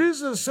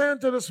 Jesus is saying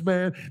to this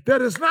man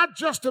that it's not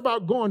just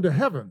about going to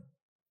heaven.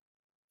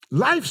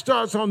 Life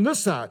starts on this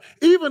side.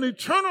 Even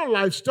eternal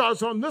life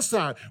starts on this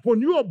side. When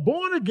you are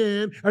born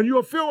again and you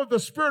are filled with the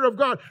Spirit of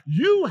God,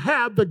 you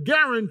have the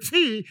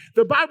guarantee.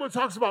 The Bible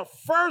talks about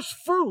first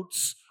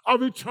fruits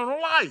of eternal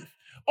life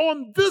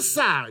on this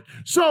side.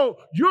 So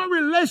your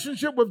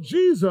relationship with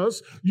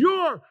Jesus,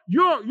 your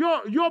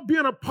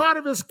being a part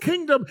of his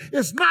kingdom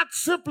is not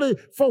simply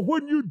for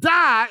when you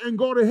die and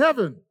go to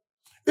heaven.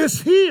 It's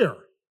here.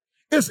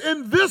 It's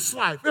in this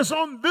life. It's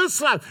on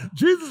this life.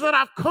 Jesus said,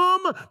 I've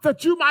come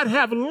that you might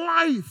have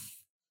life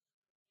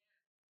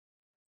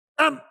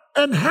and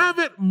have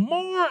it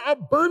more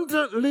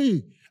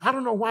abundantly. I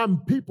don't know why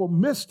people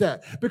miss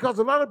that, because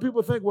a lot of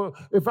people think, well,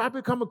 if I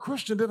become a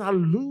Christian, then I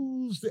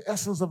lose the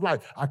essence of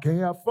life. I can't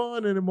have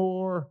fun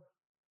anymore.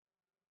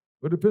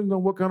 But depending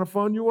on what kind of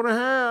fun you want to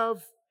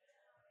have.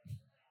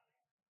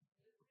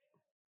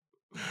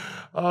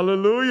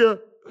 Hallelujah.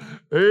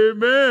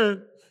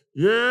 Amen.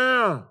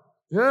 Yeah.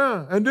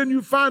 Yeah, and then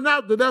you find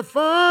out that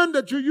fun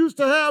that you used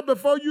to have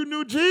before you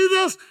knew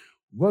Jesus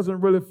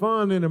wasn't really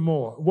fun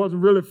anymore. It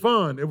wasn't really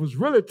fun. It was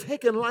really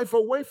taking life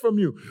away from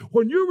you.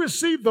 When you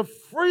receive the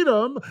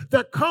freedom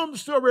that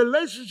comes to a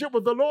relationship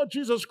with the Lord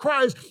Jesus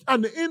Christ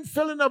and the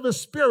infilling of his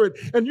Spirit,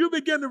 and you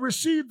begin to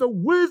receive the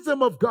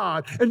wisdom of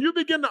God, and you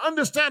begin to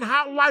understand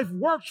how life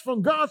works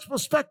from God's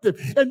perspective,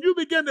 and you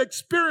begin to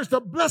experience the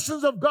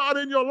blessings of God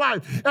in your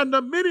life and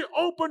the many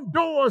open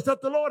doors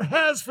that the Lord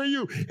has for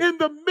you in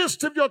the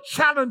midst of your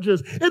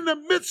challenges, in the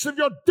midst of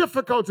your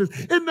difficulties,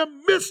 in the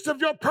midst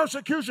of your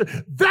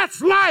persecution.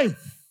 That's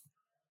life.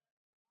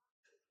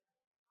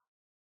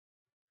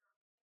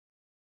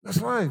 That's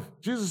life.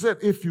 Jesus said,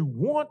 if you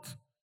want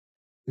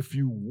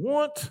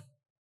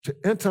to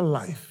enter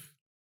life,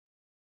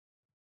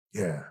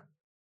 there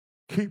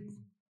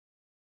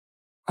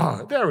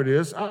it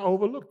is. I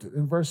overlooked it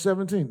in verse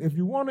 17. If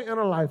you want to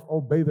enter life,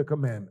 obey the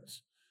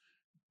commandments.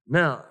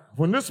 Now,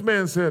 when this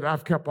man said,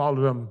 I've kept all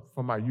of them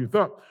from my youth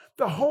up,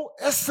 the whole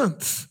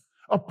essence,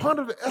 a part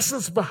of the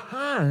essence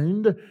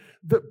behind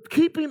the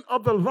keeping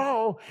of the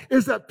law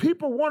is that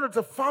people wanted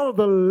to follow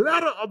the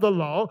letter of the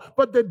law,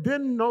 but they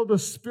didn't know the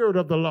spirit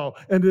of the law,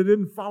 and they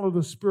didn't follow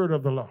the spirit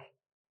of the law.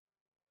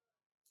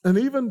 And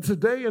even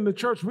today in the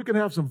church, we can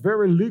have some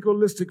very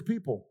legalistic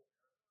people.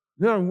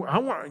 You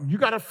know, you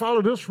got to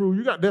follow this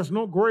rule. There's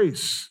no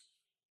grace.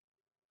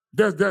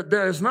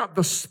 There is not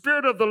the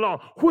spirit of the law,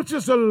 which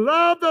is to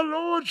love the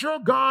Lord your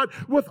God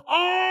with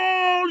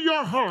all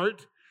your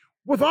heart,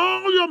 with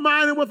all your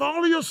mind, and with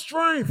all your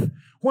strength.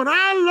 When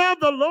I love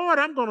the Lord,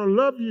 I'm going to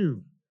love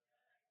you.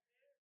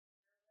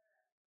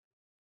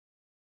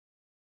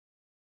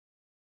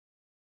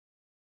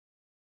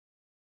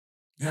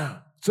 Yeah.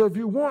 So if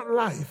you want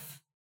life,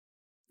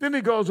 then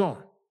he goes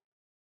on.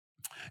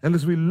 And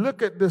as we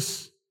look at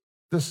this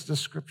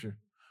scripture,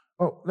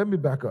 let me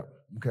back up,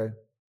 okay?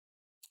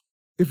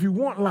 If you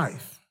want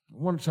life, I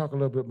want to talk a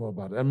little bit more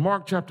about it. And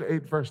Mark chapter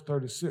 8, verse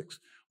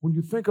 36, when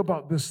you think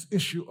about this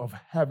issue of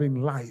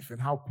having life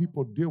and how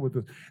people deal with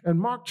it, in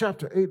Mark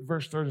chapter 8,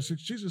 verse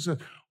 36, Jesus says,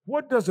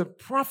 what does it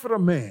profit a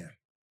man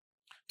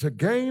to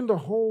gain the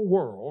whole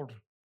world,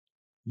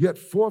 yet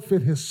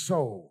forfeit his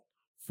soul,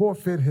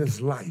 forfeit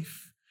his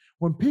life?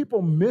 When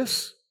people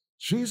miss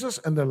Jesus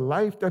and the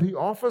life that he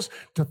offers,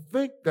 to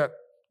think that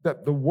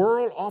the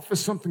world offers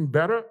something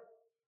better,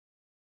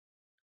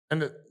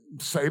 and that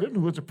Satan,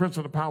 who is the prince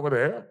of the power of the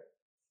air,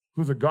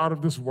 who's the God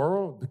of this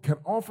world, that can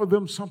offer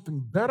them something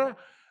better,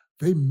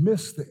 they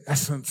miss the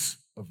essence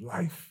of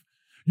life.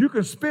 You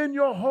can spend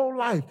your whole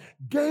life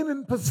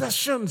gaining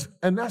possessions,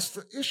 and that's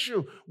the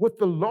issue with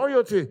the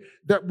loyalty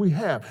that we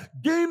have.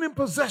 Gaining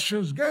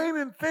possessions,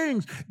 gaining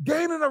things,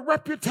 gaining a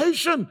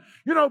reputation,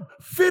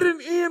 fitting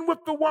in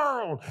with the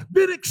world,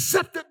 being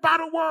accepted by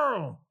the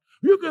world.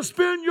 You can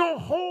spend your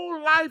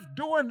whole life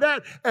doing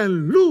that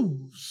and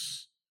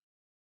lose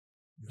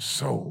your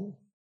soul,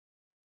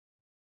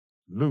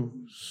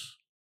 lose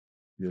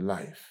your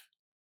life.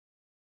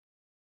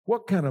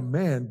 What can a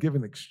man give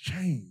in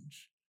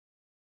exchange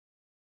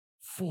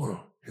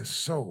for his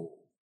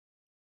soul?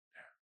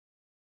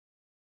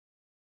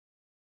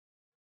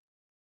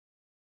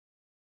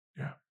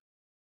 Yeah.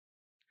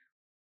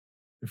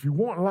 If you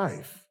want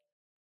life,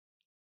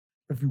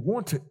 if you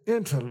want to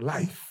enter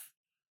life,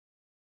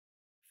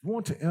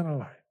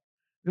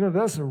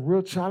 that's a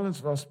real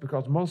challenge for us,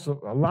 because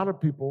a lot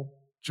of people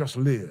just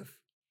live.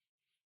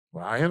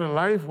 Well, I entered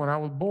life when I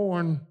was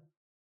born,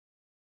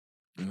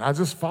 and I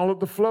just followed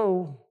the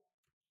flow.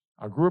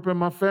 I grew up in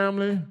my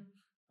family.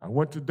 I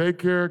went to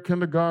daycare,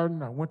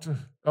 kindergarten. I went to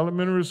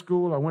elementary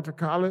school. I went to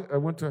college. I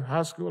went to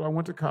high school. I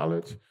went to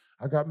college.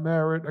 I got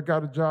married. I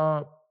got a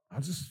job. I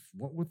just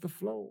went with the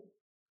flow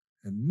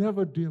and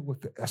never deal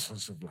with the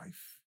essence of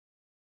life.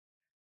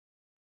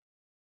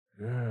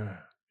 Yeah.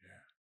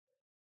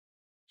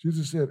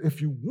 Jesus said,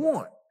 if you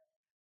want,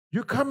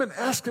 you come and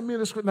asking me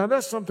this. Now,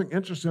 that's something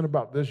interesting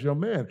about this young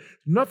man.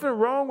 Nothing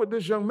wrong with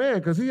this young man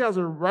because he has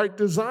a right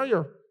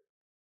desire.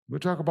 We'll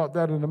talk about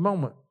that in a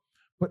moment.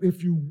 But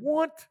if you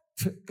want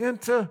to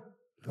enter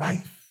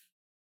life,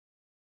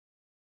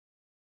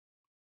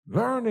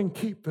 learn and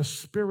keep the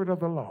spirit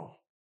of the law,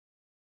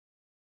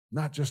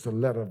 not just the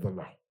letter of the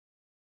law.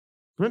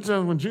 For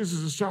instance, when Jesus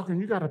is talking,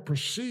 you got to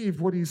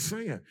perceive what he's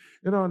saying.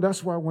 And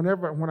that's why when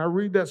I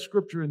read that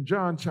scripture in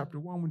John chapter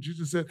 1, when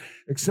Jesus said,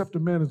 except a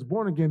man is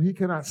born again, he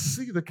cannot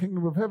see the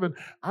kingdom of heaven.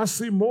 I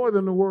see more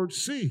than the word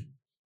see.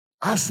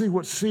 I see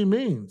what see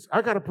means.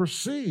 I got to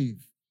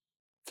perceive.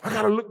 I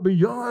got to look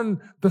beyond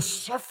the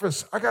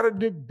surface. I got to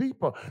dig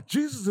deeper.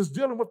 Jesus is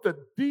dealing with the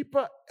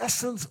deeper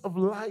essence of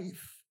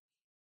life.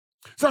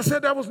 So I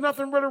said there was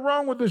nothing really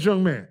wrong with this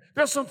young man.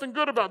 There's something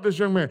good about this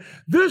young man.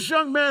 This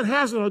young man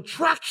has an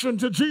attraction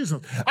to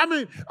Jesus. I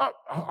mean,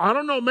 I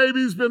don't know, maybe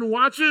he's been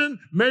watching,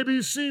 maybe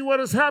he's seen what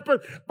has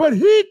happened, but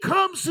he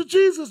comes to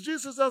Jesus.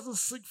 Jesus doesn't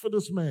seek for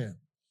this man.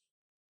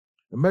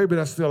 And maybe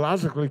that's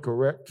theologically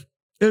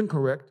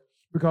incorrect,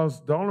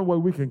 because the only way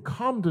we can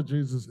come to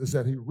Jesus is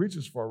that he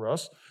reaches for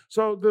us.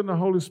 So then the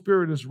Holy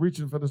Spirit is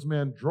reaching for this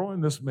man,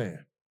 drawing this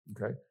man,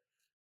 okay?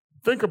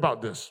 Think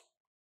about this.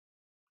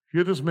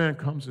 Here this man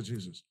comes to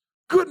Jesus.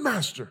 Good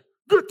master,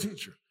 good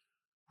teacher.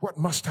 What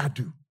must I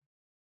do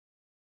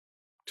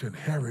to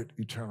inherit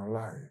eternal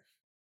life?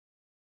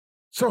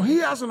 So he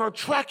has an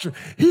attraction.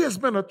 He has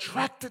been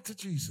attracted to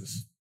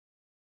Jesus.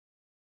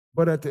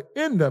 But at the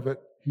end of it,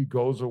 he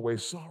goes away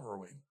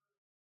sorrowing.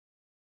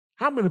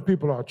 How many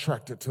people are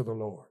attracted to the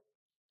Lord?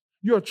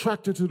 You're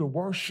attracted to the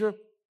worship.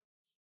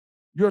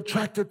 You're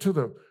attracted to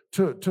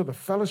the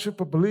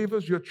fellowship of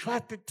believers. You're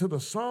attracted to the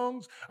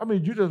songs. I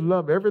mean, you just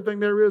love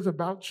everything there is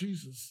about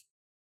Jesus.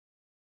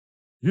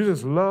 You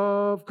just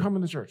love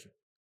coming to church.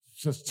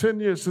 Since 10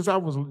 years, since I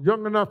was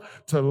young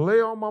enough to lay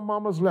on my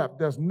mama's lap,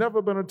 there's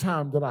never been a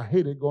time that I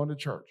hated going to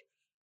church.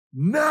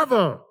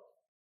 Never.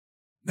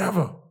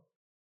 Never.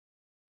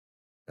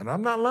 And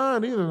I'm not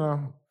lying either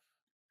now.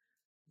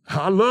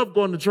 I love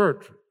going to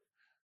church.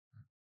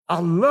 I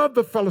love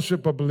the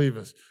fellowship of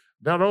believers.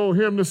 That old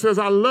hymn that says,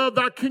 I love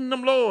thy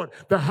kingdom, Lord,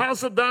 the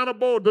house of thine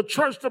abode, the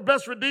church, the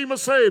best Redeemer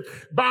saved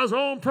by his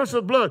own precious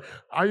blood.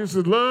 I used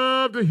to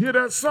love to hear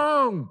that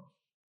song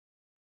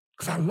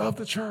because I love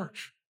the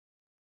church.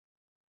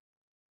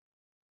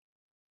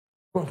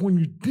 But when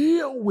you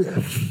deal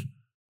with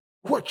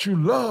what you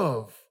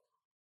love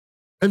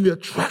and the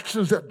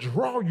attractions that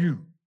draw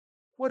you,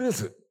 what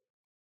is it?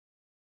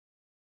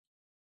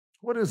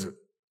 What is it?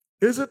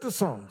 Is it the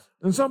songs?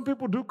 And some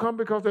people do come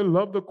because they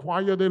love the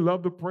choir, they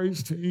love the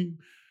praise team,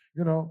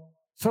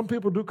 Some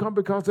people do come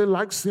because they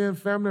like seeing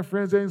family and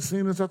friends they ain't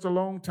seen in such a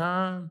long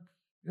time,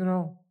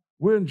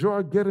 We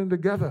enjoy getting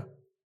together.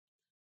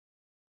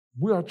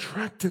 We are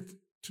attracted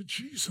to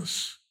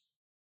Jesus.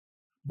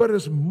 But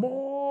it's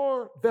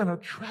more than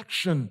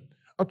attraction.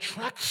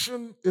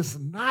 Attraction is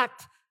not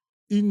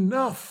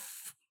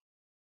enough.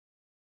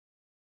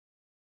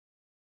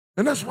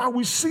 And that's why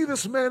we see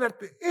this man at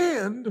the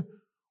end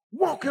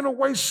walking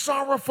away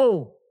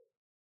sorrowful,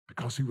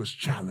 because he was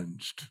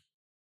challenged.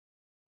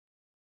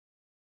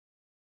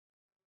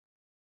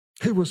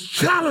 He was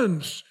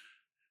challenged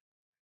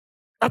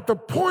at the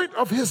point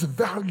of his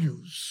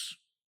values.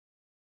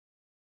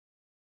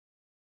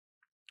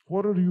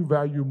 What do you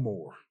value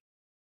more?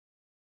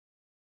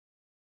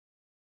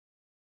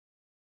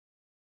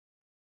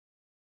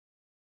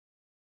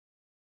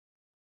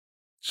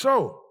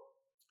 So,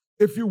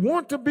 if you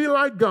want to be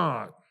like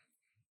God,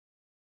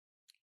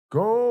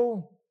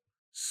 go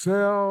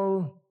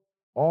sell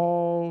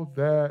all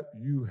that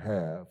you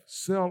have.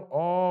 Sell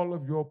all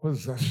of your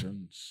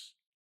possessions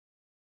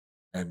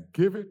and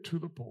give it to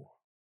the poor.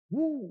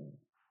 Woo!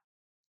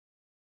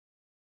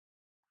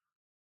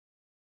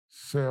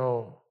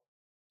 Sell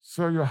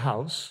your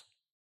house.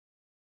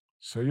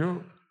 They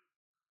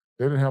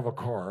didn't have a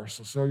car,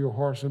 so sell your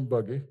horse and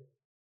buggy.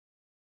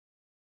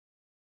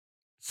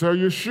 Sell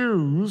your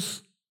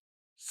shoes.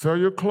 Sell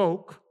your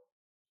cloak.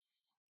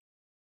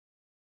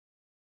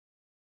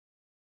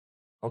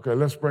 Okay,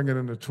 let's bring it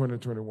into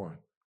 2021.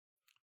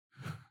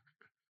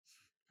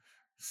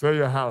 Sell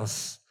your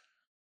house.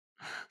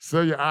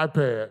 Sell your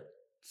iPad.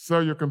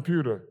 Sell your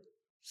computer.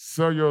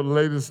 Sell your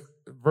latest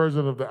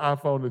version of the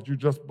iPhone that you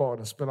just bought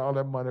and spent all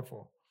that money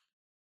for.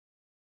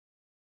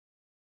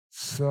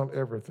 Sell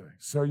everything.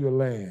 Sell your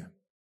land.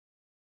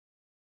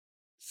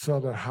 Sell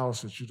that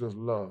house that you just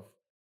love.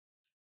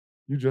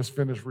 You just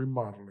finished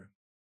remodeling.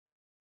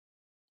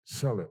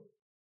 Sell it.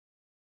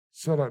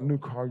 Sell that new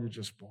car you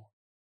just bought.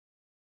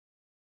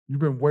 You've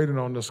been waiting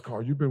on this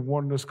car. You've been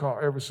wanting this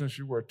car ever since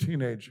you were a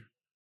teenager.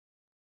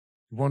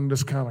 You wanted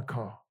this kind of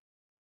car.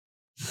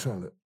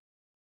 Sell it.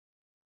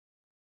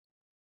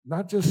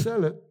 Not just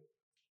sell it,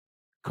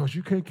 because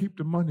you can't keep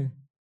the money.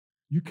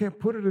 You can't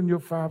put it in your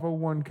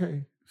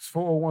 501k. It's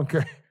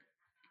 401k.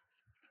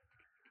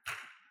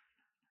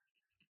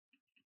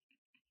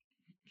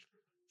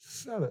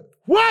 Sell it.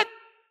 What?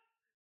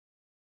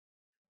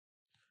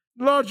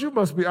 Lord, you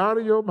must be out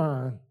of your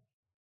mind.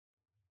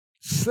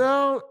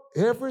 sell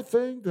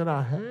everything that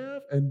I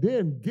have and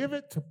then give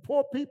it to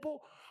poor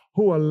people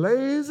who are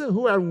lazy,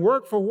 who haven't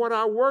worked for what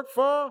I work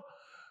for,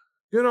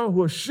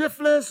 who are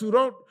shiftless, who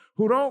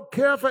don't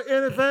care for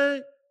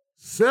anything.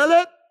 Sell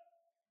it.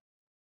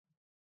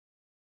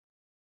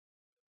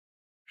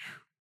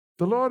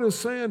 The Lord is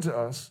saying to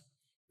us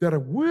that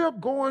if we're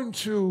going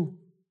to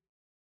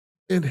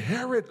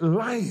inherit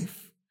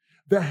life,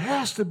 there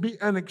has to be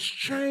an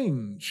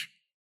exchange.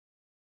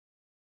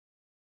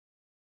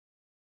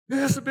 There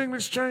has to be an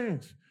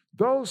exchange.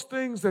 Those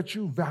things that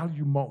you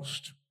value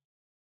most.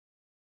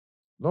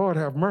 Lord,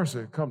 have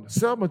mercy. Come to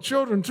sell my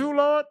children too,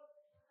 Lord.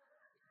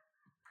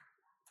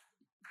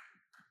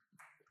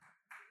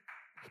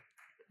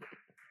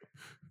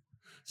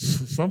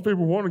 Some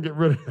people want to get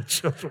rid of their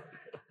children.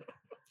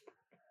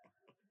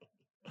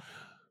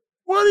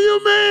 What do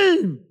you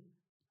mean?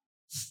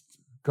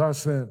 God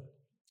said,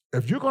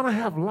 if you're going to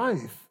have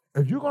life,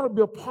 if you're going to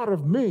be a part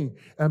of me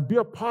and be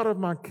a part of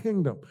my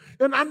kingdom,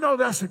 and I know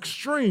that's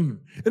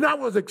extreme, and that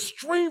was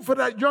extreme for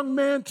that young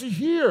man to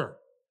hear.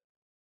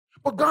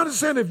 But God is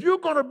saying, if you're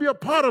going to be a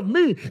part of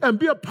me and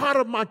be a part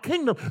of my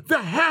kingdom,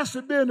 there has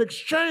to be an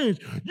exchange.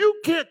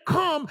 You can't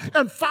come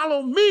and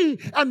follow me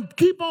and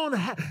keep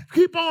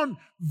on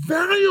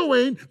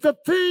valuing the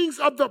things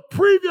of the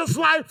previous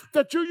life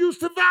that you used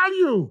to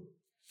value.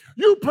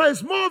 You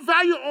place more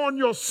value on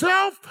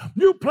yourself.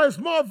 You place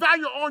more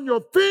value on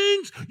your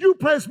things. You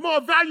place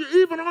more value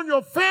even on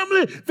your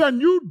family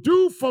than you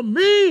do for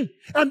me.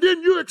 And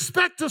then you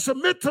expect to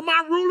submit to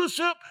my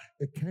rulership.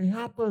 It can't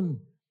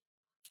happen.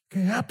 It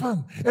can't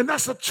happen. And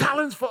that's a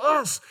challenge for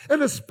us,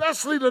 and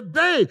especially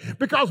today,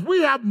 because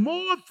we have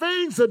more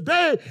things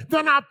today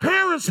than our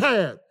parents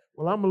had.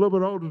 Well, I'm a little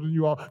bit older than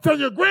you all, than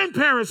your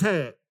grandparents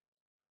had.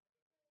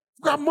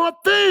 We've got more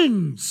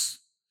things.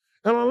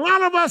 And a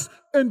lot of us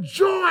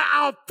enjoy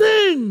our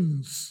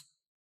things.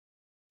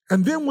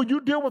 And then when you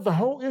deal with the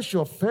whole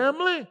issue of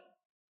family,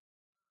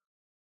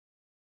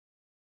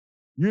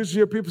 you usually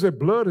hear people say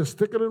blood is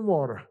thicker than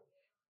water.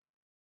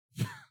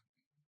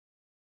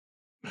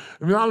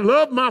 I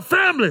love my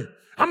family.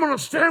 I'm going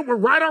to stand with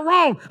right or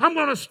wrong. I'm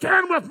going to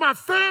stand with my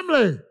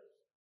family.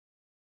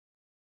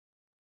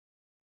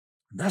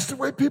 And that's the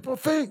way people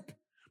think.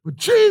 But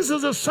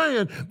Jesus is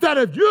saying that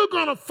if you're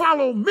going to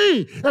follow me,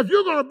 if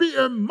you're going to be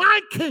in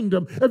my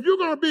kingdom, if you're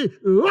going to be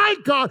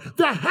like God,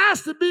 there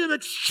has to be an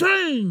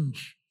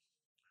exchange.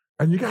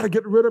 And you got to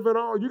get rid of it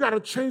all. You got to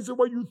change the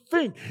way you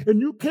think.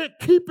 And you can't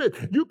keep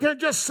it. You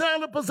can't just sell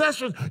the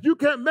possessions. You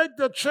can't make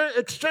the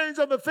exchange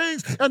of the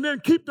things and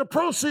then keep the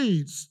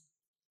proceeds.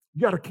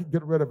 You got to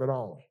get rid of it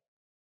all.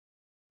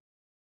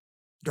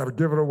 You got to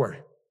give it away.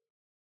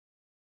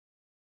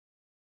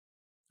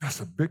 That's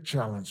a big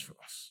challenge for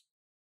us.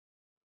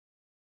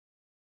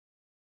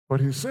 But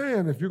he's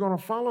saying, if you're going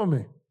to follow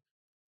me,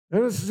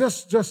 and it's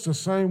just the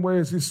same way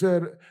as he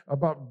said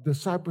about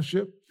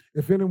discipleship.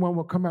 If anyone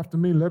will come after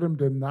me, let him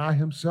deny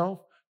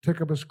himself,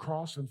 take up his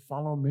cross, and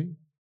follow me.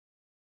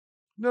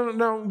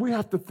 Now, we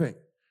have to think,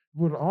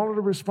 with all of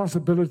the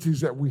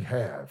responsibilities that we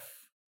have,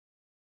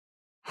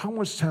 how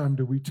much time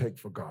do we take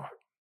for God?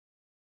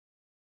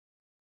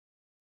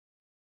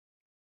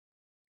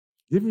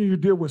 Even if you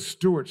deal with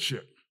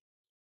stewardship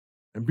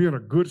and being a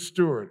good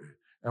steward,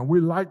 and we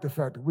like the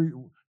fact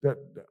that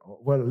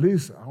at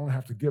least I don't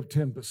have to give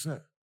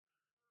 10%.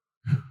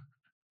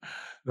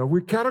 Now, we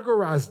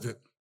categorized it,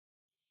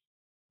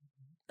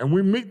 and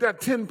we meet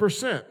that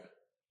 10%.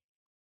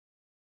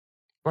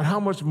 But how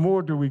much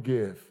more do we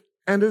give?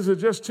 And is it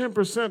just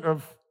 10%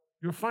 of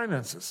your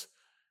finances?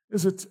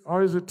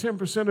 Or is it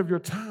 10% of your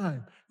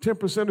time,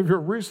 10% of your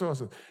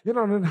resources?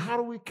 Then how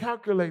do we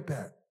calculate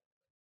that?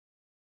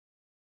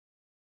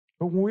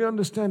 But when we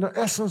understand the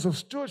essence of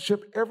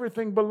stewardship,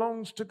 everything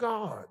belongs to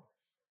God.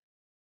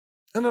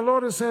 And the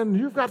Lord is saying,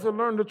 you've got to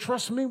learn to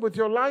trust me with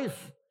your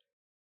life.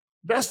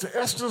 That's the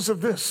essence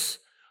of this.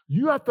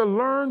 You have to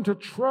learn to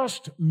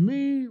trust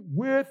me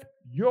with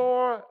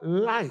your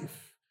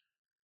life.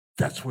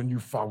 That's when you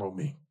follow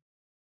me.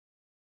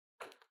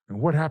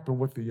 And what happened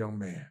with the young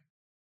man?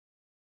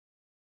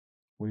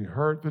 When he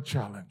heard the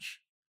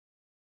challenge,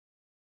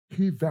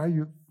 he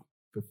valued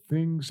the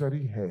things that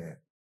he had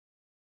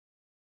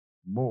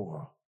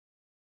more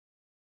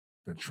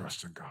than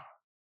trusting God.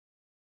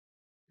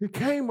 He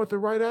came with the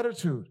right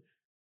attitude.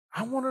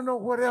 I want to know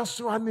what else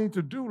do I need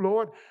to do,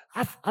 Lord?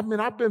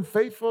 I've been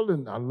faithful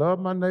and I love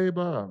my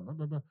neighbor.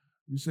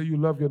 You say you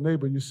love your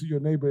neighbor, you see your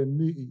neighbor in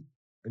need,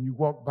 and you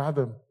walk by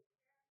them.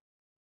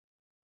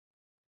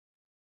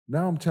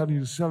 Now I'm telling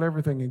you to sell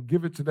everything and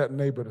give it to that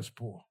neighbor that's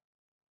poor.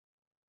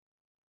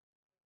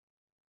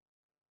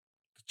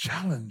 The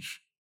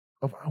challenge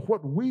of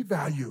what we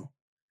value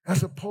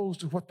as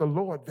opposed to what the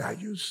Lord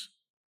values.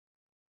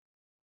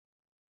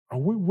 Are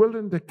we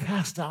willing to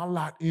cast our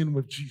lot in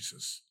with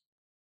Jesus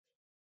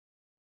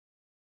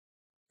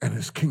and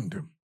his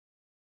kingdom?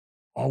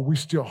 Or are we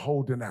still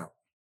holding out?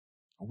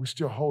 Are we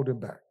still holding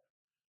back?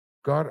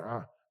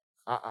 God,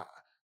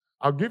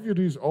 I'll give you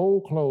these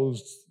old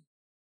clothes.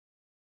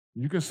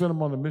 You can send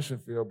them on the mission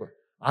field, but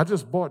I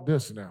just bought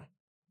this now.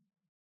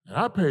 And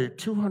I paid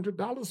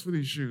 $200 for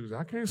these shoes.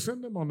 I can't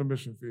send them on the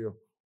mission field.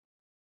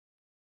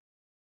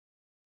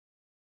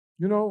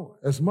 You know,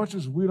 as much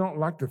as we don't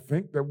like to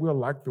think that we're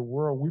like the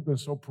world, we've been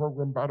so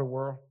programmed by the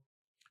world.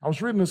 I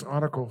was reading this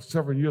article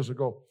several years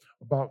ago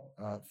about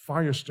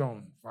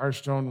Firestone.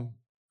 Firestone,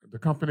 the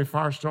company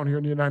Firestone here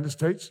in the United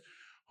States,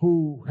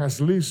 who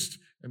has leased,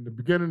 in the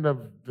beginning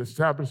of the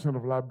establishment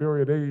of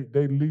Liberia,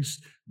 they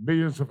leased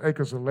millions of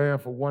acres of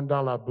land for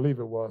 $1, I believe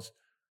it was.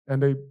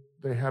 And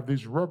they have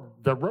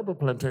the rubber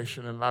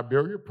plantation in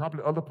Liberia,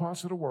 probably other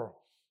parts of the world.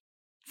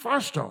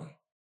 Firestone.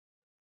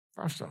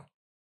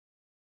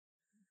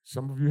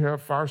 Some of you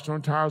have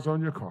Firestone tires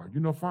on your car. You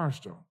know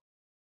Firestone.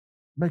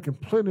 Making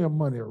plenty of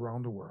money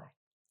around the world.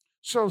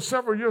 So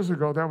several years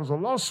ago, there was a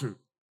lawsuit.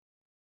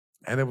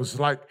 And it was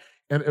like,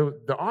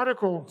 the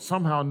article,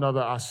 somehow or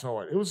another, I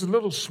saw it. It was a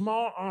little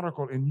small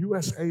article in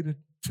USA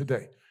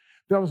Today.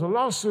 There was a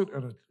lawsuit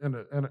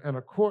in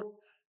a court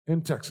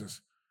in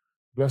Texas.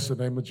 Bless the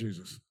name of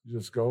Jesus. You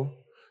just go.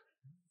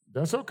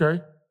 That's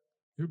okay.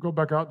 You go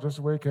back out just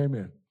the way it came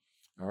in.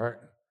 All right?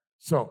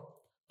 So,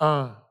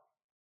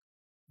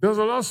 there's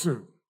a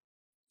lawsuit.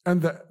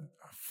 And the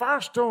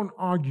Firestone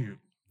argued,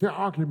 their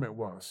argument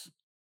was,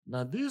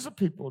 now these are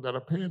people that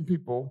are paying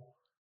people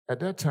at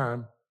that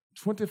time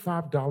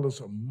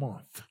 $25 a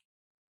month.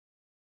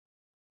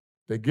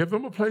 They give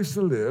them a place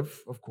to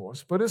live, of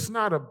course, but it's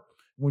not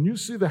when you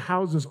see the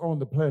houses on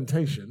the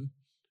plantation,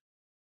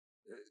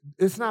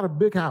 it's not a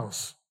big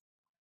house.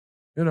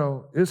 You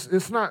know, it's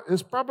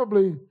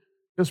probably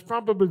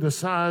the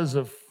size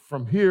of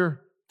from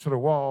here to the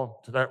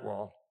wall to that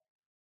wall.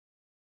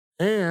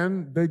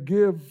 And they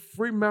give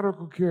free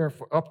medical care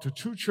for up to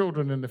 2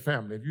 children in the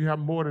family. If you have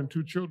more than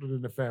 2 children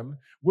in the family,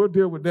 we'll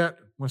deal with that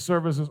when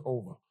service is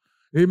over.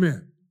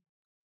 Amen.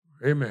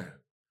 Amen.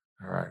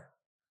 All right.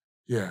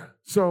 Yeah.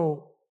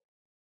 So,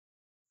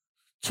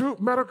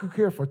 medical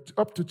care for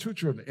up to 2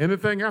 children.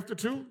 Anything after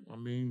 2, I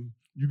mean,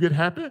 you get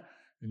happy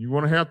and you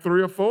want to have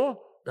 3 or 4,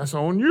 that's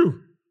on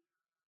you.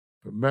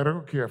 But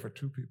medical care for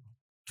 2 people,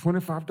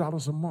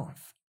 $25 a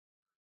month.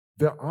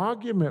 Their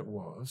argument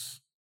was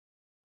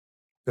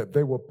that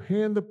they were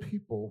paying the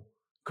people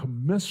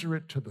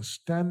commensurate to the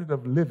standard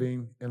of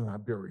living in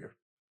Liberia.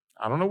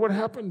 I don't know what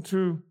happened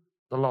to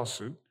the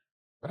lawsuit,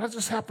 but I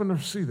just happened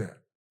to see that.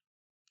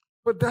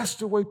 But that's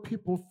the way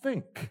people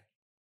think.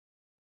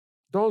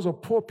 Those are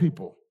poor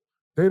people.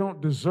 They don't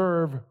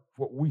deserve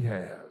what we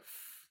have.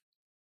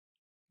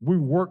 We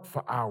work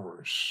for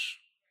hours.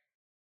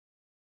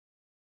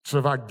 So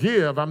if I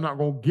give, I'm not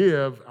going to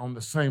give on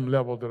the same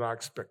level that I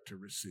expect to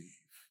receive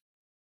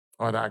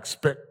or that I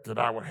expect that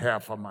I would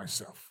have for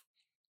myself.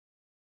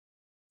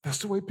 That's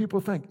the way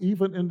people think,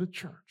 even in the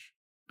church,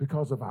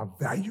 because of our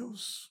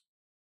values.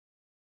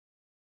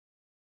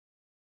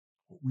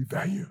 What we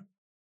value.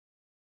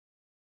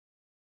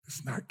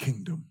 It's not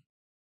kingdom.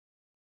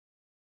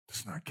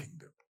 It's not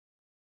kingdom.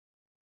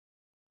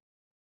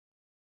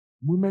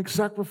 We make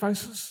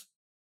sacrifices.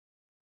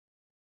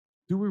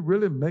 Do we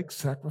really make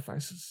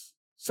sacrifices?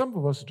 Some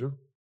of us do.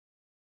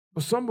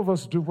 But some of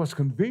us do what's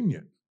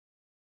convenient.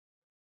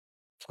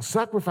 A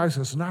sacrifice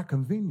is not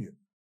convenient.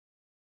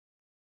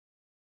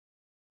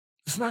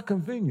 It's not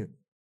convenient.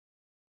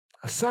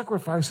 A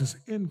sacrifice is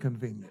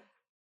inconvenient.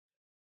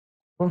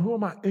 But who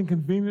am I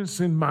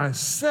inconveniencing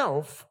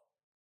myself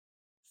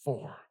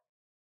for?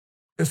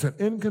 It's an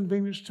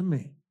inconvenience to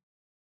me.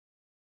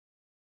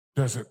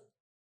 Does it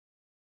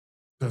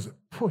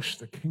push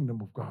the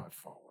kingdom of God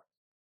forward?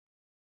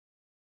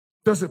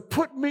 Does it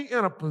put me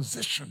in a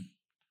position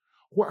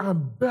where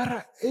I'm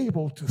better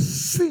able to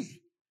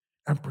see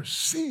and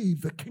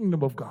perceive the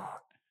kingdom of God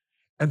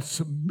and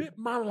submit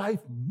my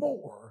life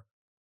more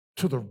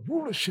to the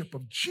rulership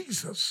of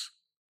Jesus?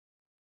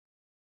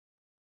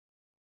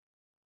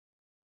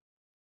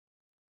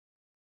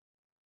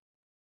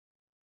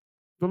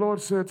 The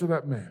Lord said to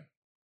that man,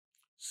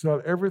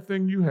 sell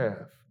everything you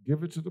have,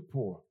 give it to the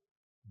poor,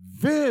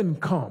 then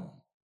come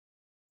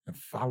and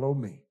follow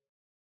me.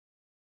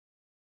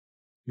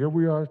 Here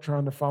we are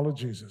trying to follow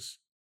Jesus,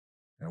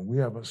 and we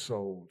haven't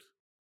sold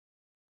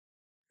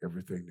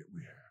everything that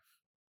we have.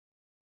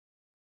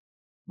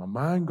 My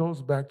mind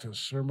goes back to a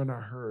sermon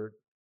I heard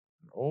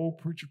an old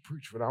preacher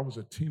preach when I was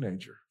a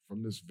teenager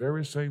from this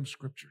very same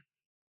scripture.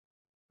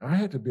 I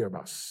had to be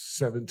about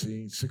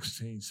 16,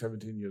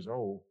 17 years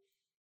old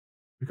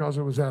because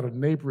it was at a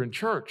neighboring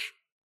church.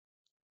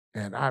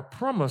 And I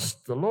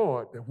promised the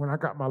Lord that when I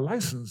got my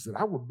license that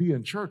I would be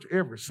in church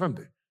every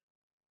Sunday.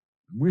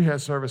 We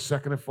had service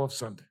second and fourth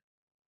Sunday.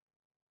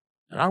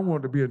 And I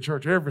wanted to be in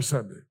church every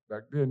Sunday.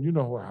 Back then, you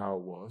know how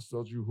it was,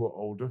 those of you who are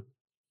older.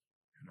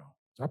 You know.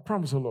 So I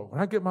promised the Lord,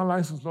 when I get my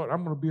license, Lord,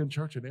 I'm going to be in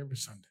church every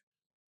Sunday.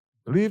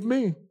 Believe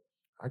me,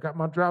 I got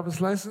my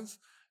driver's license.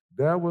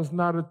 There was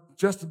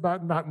just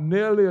about not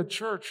nearly a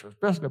church,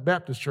 especially a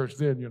Baptist church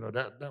then, you know,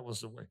 that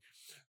was the way.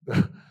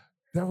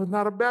 There was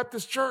not a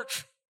Baptist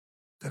church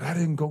that I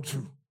didn't go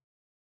to.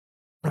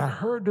 But I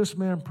heard this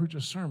man preach a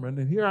sermon,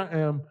 and here I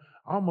am,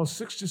 almost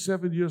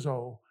 67 years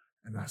old,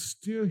 and I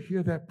still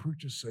hear that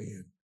preacher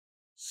saying,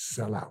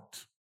 sell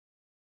out.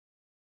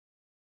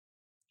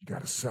 You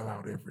got to sell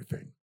out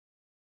everything.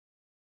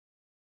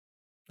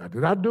 Now,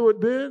 did I do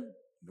it then?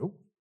 Nope.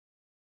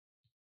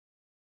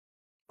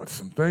 But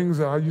some things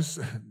I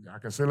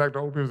can say like the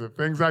old people, the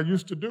things I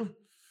used to do.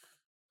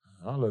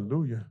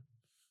 Hallelujah.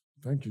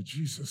 Thank you,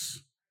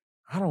 Jesus.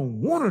 I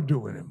don't want to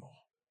do anymore.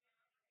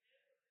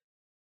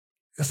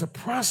 It's a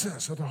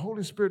process of the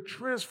Holy Spirit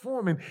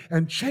transforming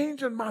and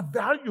changing my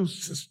value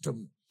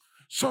system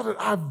so that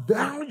I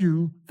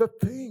value the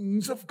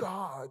things of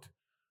God.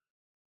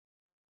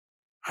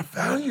 I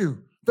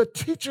value the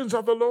teachings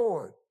of the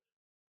Lord.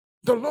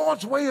 The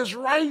Lord's way is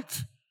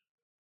right.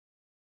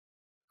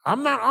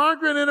 I'm not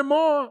arguing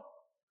anymore.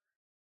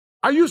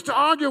 I used to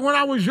argue when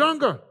I was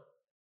younger.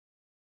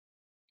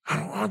 I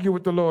don't argue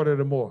with the Lord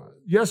anymore.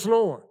 Yes,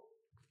 Lord.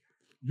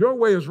 Your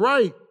way is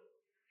right.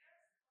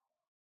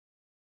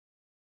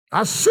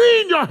 I've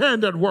seen your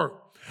hand at work.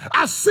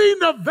 I've seen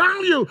the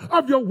value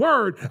of your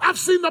word. I've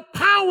seen the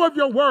power of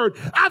your word.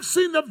 I've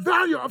seen the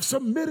value of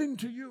submitting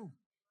to you.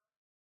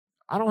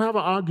 I don't have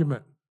an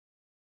argument.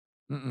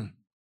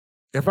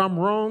 If I'm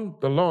wrong,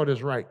 the Lord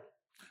is right.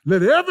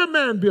 Let every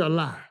man be a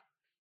lie.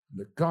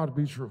 Let God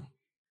be true.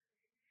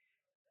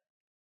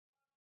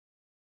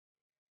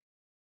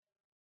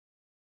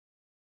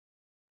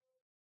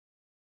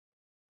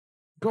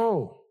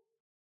 Go.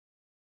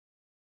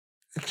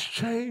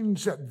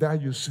 Exchange that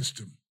value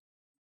system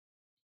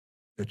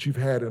that you've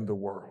had in the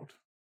world,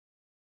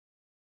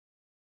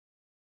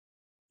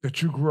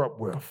 that you grew up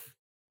with,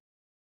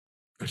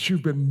 that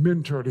you've been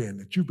mentored in,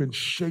 that you've been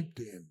shaped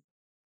in.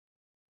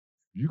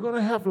 You're going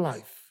to have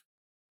life.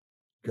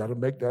 You got to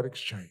make that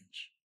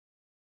exchange.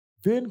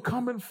 Then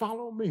come and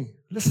follow me.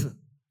 Listen,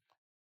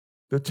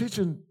 the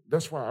teaching,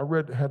 that's why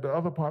I had the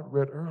other part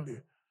read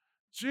earlier.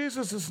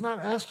 Jesus is not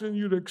asking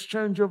you to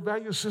exchange your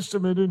value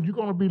system and then you're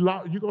going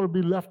to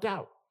be left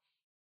out.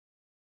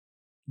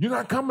 You're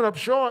not coming up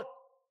short.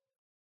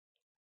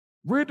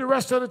 Read the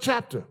rest of the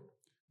chapter.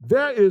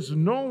 There is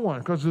no one,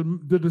 because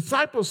the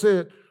disciples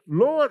said,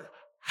 Lord,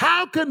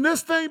 how can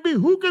this thing be?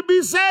 Who can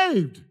be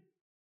saved?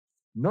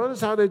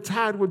 Notice how they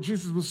tied what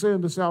Jesus was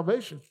saying to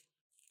salvation.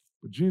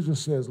 But Jesus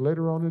says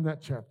later on in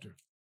that chapter,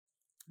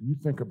 you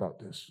think about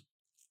this.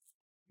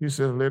 He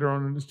says later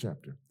on in this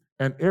chapter,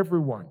 and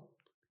everyone,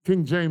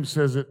 King James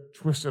says it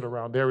twisted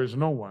around, there is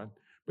no one,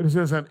 but it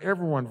says, and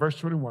everyone, verse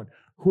 21,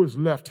 who has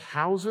left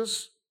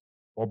houses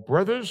or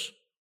brothers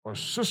or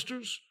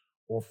sisters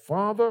or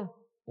father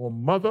or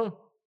mother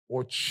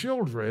or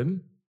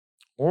children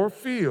or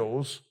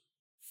fields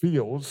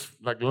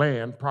like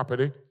land,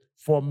 property,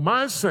 for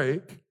my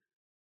sake,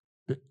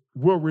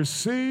 will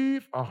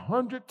receive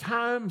 100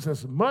 times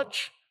as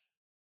much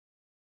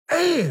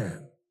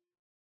and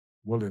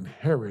will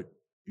inherit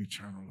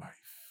eternal life.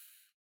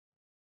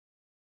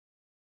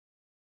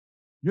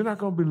 You're not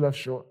going to be left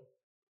short.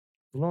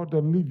 The Lord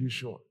doesn't leave you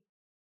short.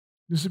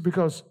 You see,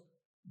 because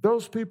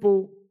those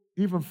people,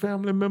 even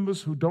family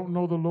members who don't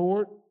know the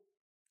Lord,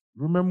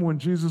 remember when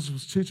Jesus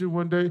was teaching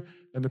one day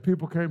and the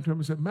people came to him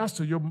and said,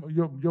 Master, your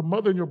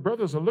mother and your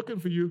brothers are looking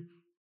for you.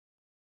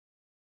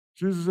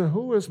 Jesus said,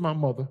 who is my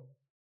mother?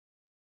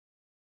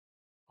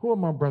 Who are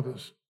my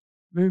brothers?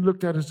 Then he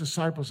looked at his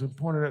disciples and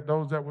pointed at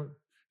those that were,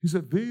 he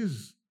said,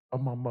 these are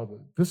my mother.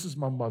 This is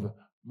my mother,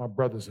 my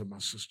brothers and my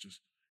sisters,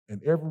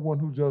 and everyone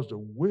who does the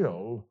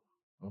will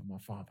of my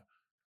Father.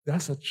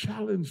 That's a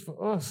challenge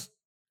for us.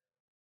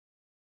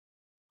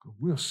 Because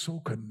we're so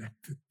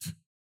connected.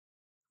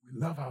 We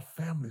love our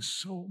family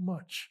so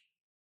much.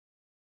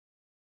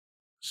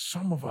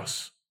 Some of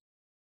us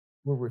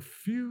will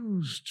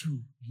refuse to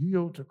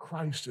yield to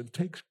Christ and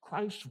take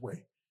Christ's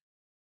way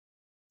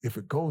if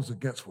it goes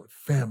against what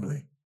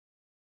family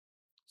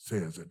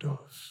says it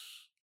does.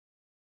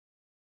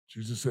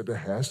 Jesus said there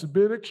has to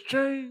be an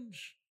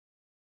exchange.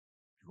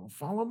 You're going to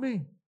follow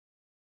me.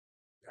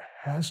 There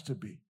has to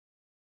be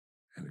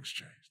an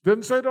exchange.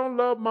 Didn't say don't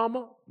love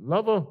mama,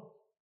 love her.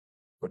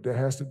 But there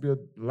has to be a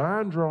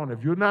line drawn.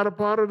 If you're not a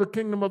part of the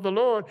kingdom of the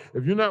Lord,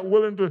 if you're not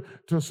willing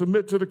to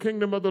submit to the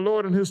kingdom of the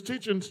Lord and his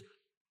teachings,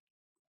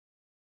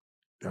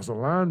 there's a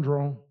line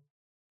drawn.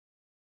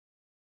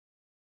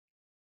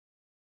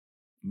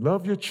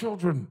 Love your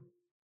children.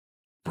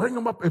 Bring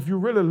them up. If you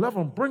really love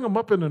them, bring them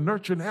up in the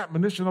nurture and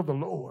admonition of the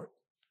Lord.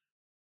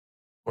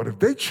 But if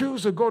they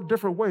choose to go a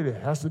different way, there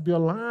has to be a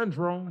line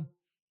drawn.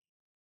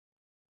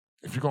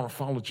 If you're going to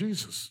follow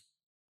Jesus,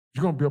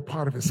 you're going to be a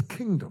part of his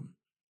kingdom.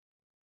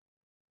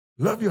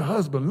 Love your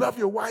husband, love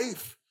your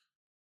wife.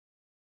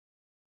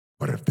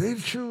 But if they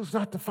choose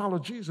not to follow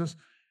Jesus,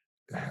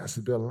 there has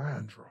to be a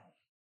line drawn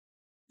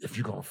if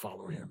you're going to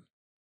follow him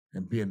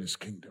and be in his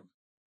kingdom.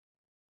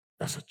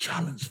 That's a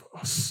challenge for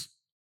us.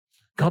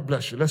 God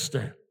bless you. Let's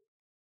stand.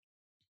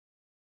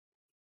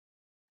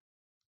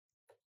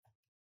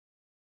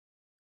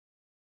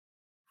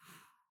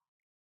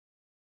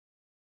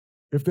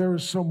 If there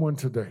is someone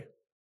today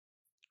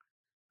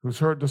who's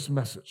heard this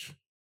message,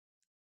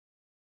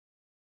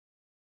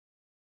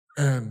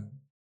 and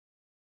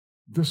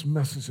this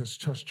message has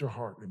touched your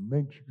heart and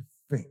made you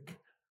think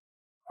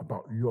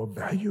about your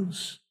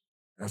values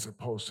as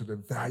opposed to the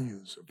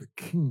values of the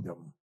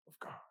kingdom of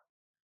God,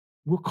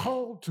 We're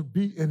called to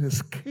be in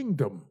his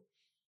kingdom,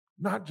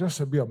 not just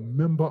to be a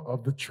member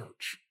of the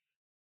church.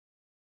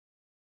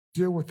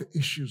 Deal with the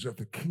issues of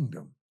the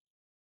kingdom.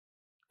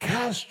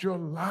 Cast your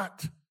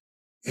lot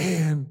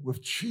in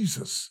with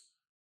Jesus.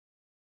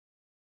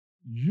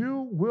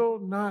 You will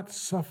not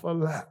suffer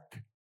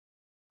lack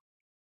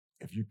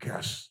if you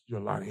cast your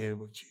lot in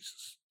with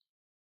Jesus.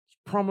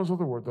 Promise of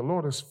the word. The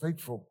Lord is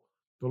faithful.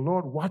 The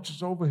Lord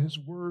watches over his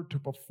word to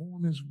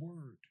perform his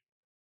word.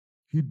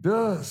 He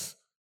does.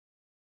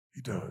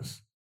 He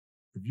does.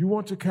 If you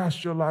want to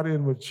cast your lot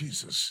in with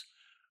Jesus,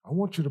 I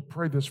want you to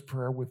pray this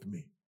prayer with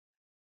me.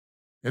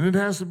 And it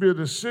has to be a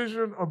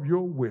decision of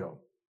your will.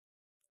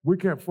 We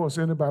can't force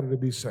anybody to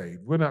be saved.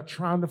 We're not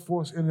trying to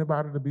force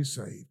anybody to be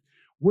saved.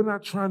 We're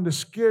not trying to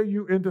scare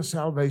you into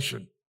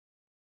salvation.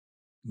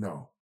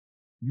 No.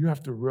 You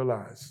have to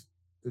realize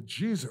that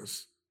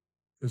Jesus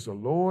is the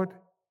Lord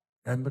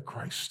and the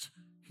Christ.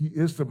 He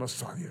is the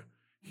Messiah.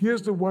 He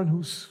is the one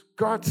who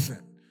God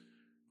sent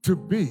to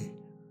be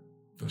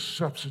the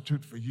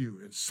substitute for you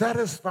and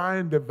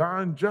satisfying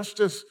divine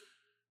justice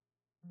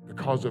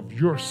because of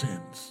your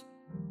sins.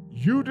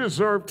 You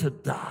deserve to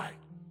die,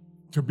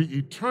 to be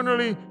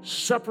eternally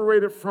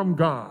separated from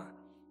God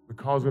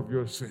because of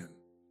your sin.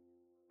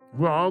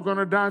 We're all going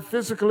to die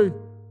physically.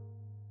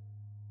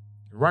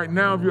 Right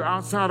now, if you're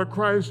outside of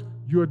Christ,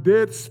 you're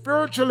dead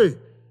spiritually,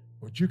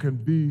 but you can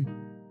be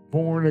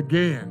born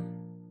again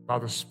by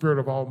the Spirit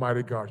of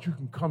Almighty God. You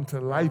can come to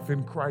life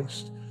in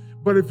Christ.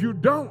 But if you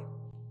don't,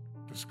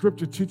 the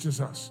scripture teaches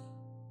us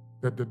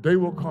that the day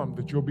will come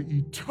that you'll be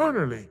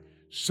eternally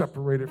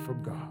separated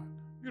from God.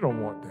 You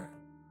don't want that.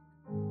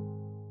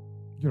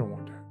 You don't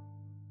want that.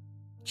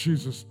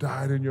 Jesus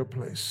died in your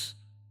place.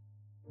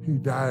 He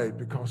died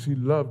because he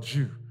loved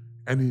you,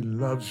 and he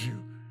loves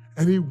you,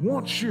 and he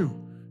wants you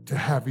to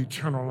have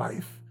eternal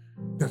life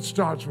that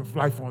starts with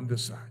life on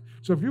this side.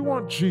 So if you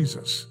want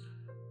Jesus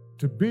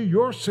to be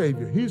your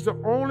Savior, he's the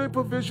only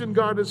provision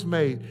God has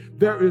made.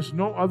 There is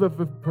no other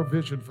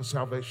provision for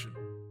salvation.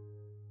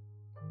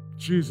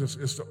 Jesus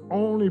is the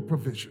only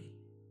provision.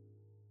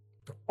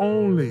 The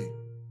only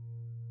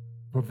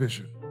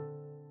provision.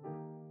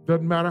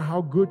 Doesn't matter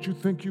how good you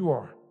think you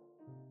are.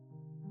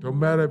 Don't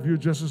matter if you're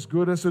just as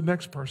good as the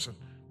next person.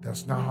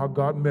 That's not how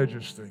God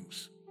measures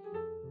things.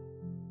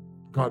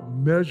 God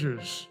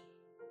measures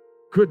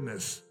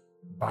goodness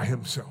by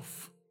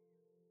himself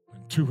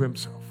and to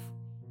himself.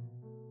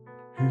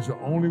 He's the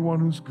only one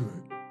who's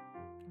good,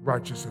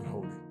 righteous, and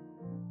holy.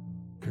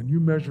 Can you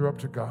measure up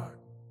to God?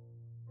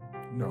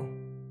 No.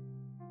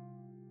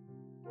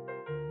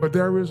 But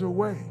there is a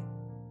way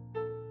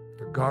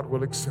that God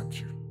will accept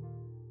you.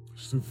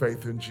 It's through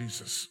faith in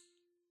Jesus.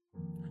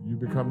 And you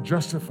become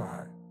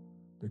justified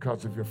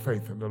because of your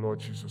faith in the Lord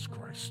Jesus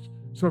Christ.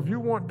 So if you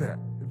want that,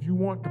 if you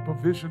want the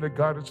provision that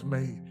God has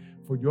made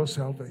for your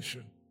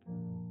salvation,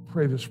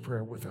 pray this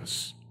prayer with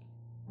us.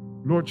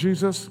 Lord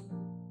Jesus,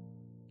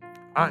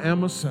 I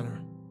am a sinner.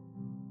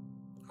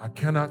 I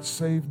cannot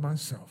save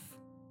myself.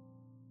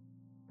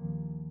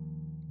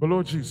 But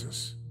Lord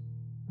Jesus,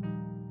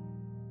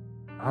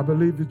 I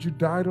believe that you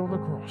died on the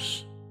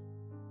cross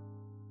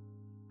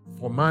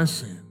for my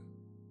sin.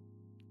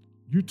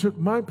 You took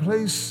my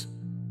place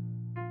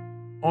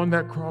on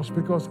that cross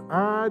because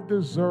I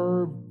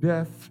deserve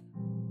death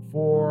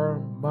for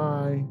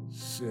my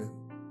sin.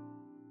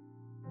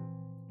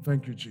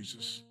 Thank you,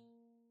 Jesus.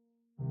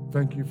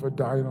 Thank you for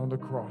dying on the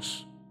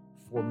cross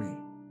for me.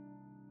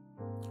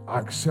 I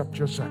accept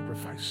your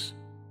sacrifice.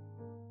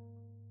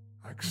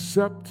 I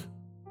accept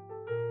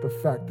the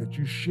fact that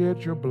you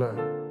shed your blood.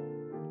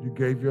 You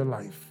gave your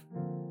life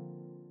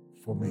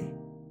for me.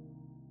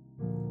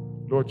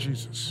 Lord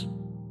Jesus,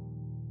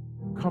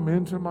 come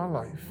into my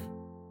life.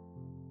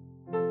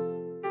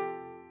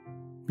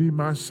 Be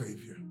my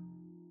Savior.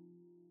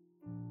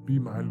 Be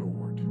my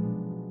Lord.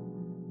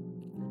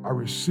 I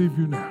receive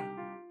you now.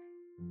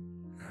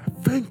 And I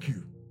thank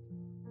you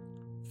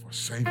for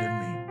saving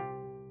me.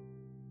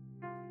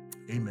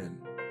 Amen.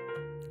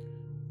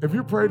 If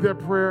you prayed that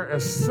prayer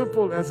as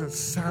simple as it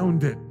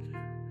sounded,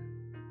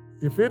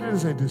 if it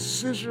is a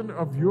decision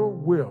of your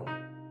will,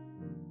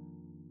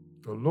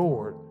 the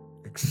Lord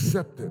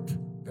accepted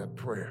that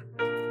prayer.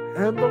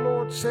 And the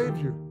Lord saved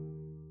you.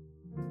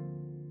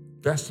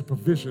 That's the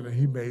provision that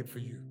he made for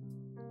you.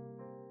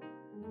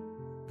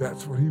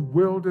 That's what he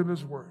willed in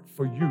his word,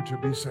 for you to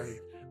be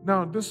saved.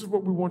 Now, this is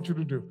what we want you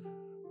to do.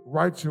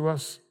 Write to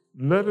us.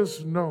 Let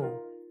us know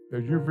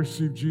that you've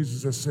received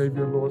Jesus as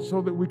Savior and Lord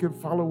so that we can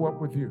follow up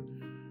with you.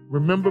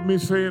 Remember me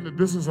saying that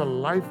this is a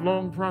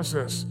lifelong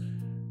process.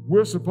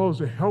 We're supposed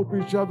to help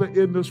each other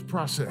in this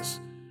process.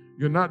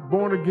 You're not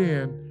born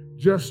again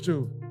just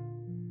to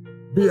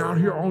be out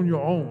here on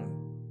your own.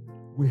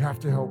 We have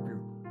to help you.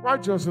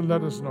 Write to us and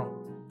let us know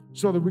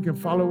so that we can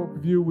follow up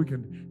with you. We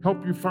can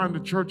help you find a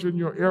church in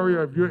your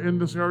area. If you're in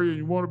this area and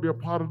you want to be a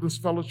part of this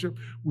fellowship,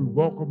 we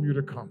welcome you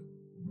to come.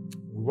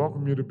 We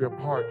welcome you to be a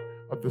part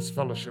of this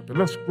fellowship. And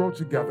let's grow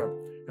together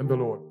in the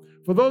Lord.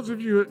 For those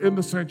of you in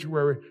the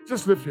sanctuary,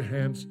 just lift your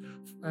hands.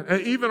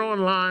 And even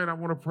online, I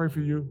want to pray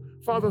for you.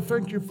 Father,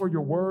 thank you for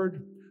your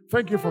word.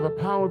 Thank you for the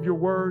power of your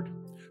word.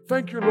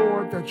 Thank you,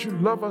 Lord, that you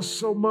love us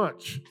so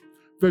much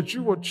that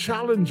you will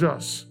challenge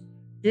us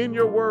in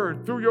your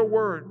word, through your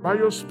word, by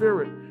your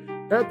spirit,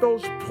 at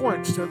those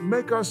points that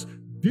make us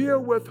deal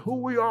with who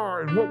we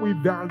are and what we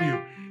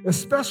value.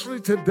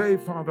 Especially today,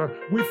 Father,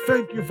 we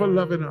thank you for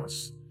loving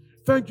us.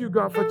 Thank you,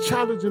 God, for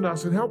challenging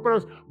us and helping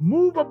us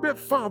move a bit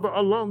farther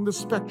along the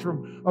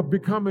spectrum of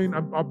becoming,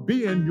 of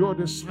being your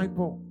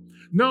disciple.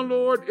 Now,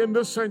 Lord, in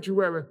this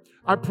sanctuary,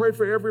 I pray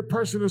for every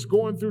person that's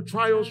going through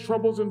trials,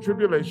 troubles, and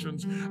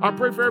tribulations. I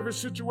pray for every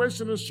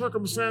situation and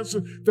circumstance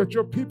that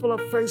your people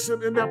are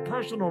facing in their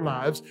personal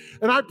lives.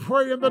 And I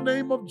pray in the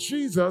name of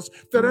Jesus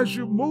that as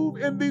you move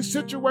in these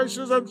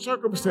situations and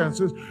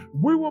circumstances,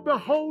 we will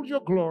behold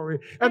your glory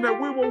and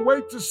that we will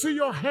wait to see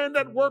your hand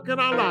at work in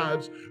our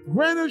lives.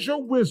 Grant us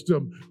your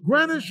wisdom.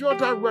 Grant us your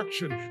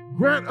direction.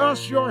 Grant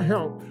us your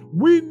help.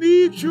 We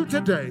need you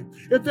today.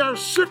 If there are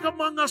sick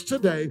among us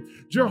today,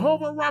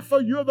 Jehovah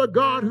Rapha, you're the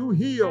God who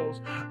heals.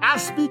 I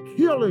speak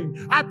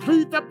healing. I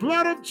plead the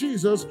blood of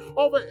Jesus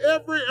over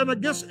every and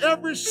against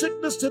every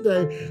sickness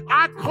today.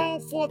 I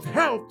call forth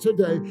health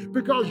today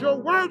because your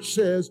word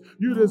says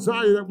you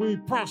desire that we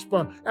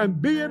prosper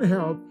and be in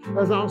health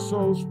as our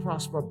souls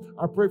prosper.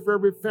 I pray for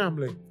every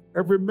family,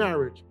 every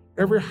marriage,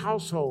 every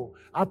household.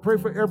 I pray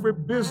for every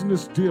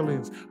business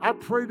dealings. I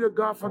pray to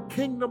God for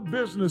kingdom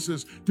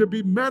businesses to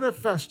be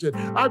manifested.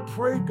 I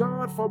pray,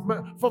 God,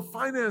 for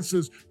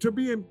finances to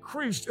be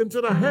increased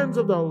into the hands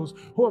of those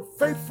who are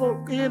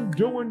faithful in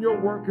doing your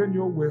work and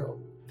your will.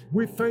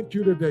 We thank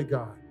you today,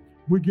 God.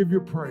 We give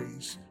you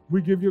praise.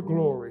 We give you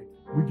glory.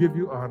 We give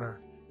you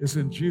honor. It's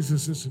in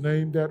Jesus'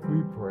 name that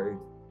we pray.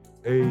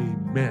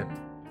 Amen.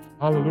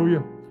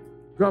 Hallelujah.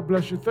 God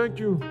bless you. Thank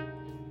you.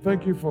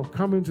 Thank you for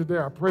coming today.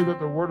 I pray that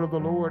the word of the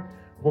Lord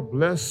will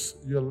bless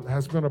you,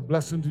 has been a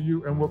blessing to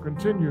you, and will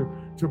continue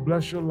to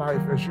bless your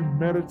life as you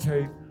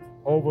meditate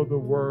over the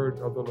word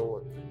of the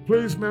Lord.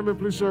 Please, ma'am and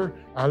please, sir,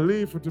 I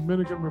leave for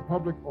Dominican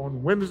Republic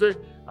on Wednesday.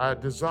 I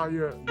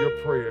desire your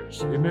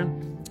prayers.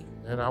 Amen.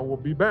 And I will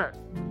be back.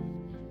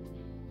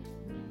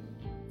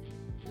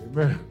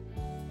 Amen.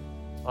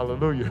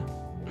 Hallelujah.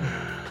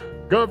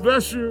 God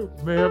bless you.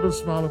 May heaven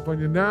smile upon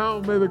you.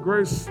 Now, may the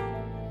grace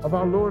of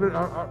our Lord and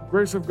our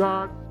grace of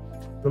God,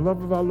 the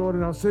love of our Lord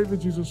and our Savior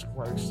Jesus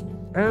Christ,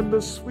 and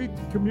the sweet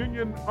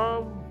communion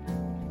of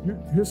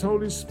His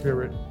Holy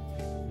Spirit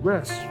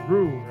rest,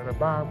 rule, and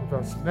abide with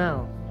us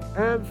now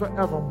and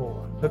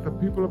forevermore. Let the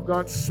people of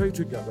God say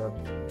together,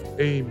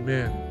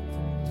 Amen.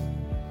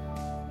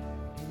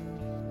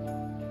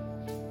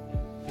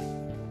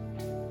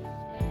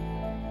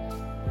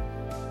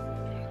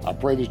 I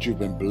pray that you've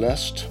been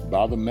blessed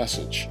by the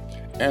message.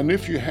 And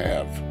if you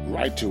have,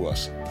 write to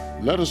us.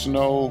 Let us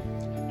know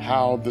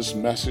how this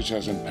message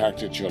has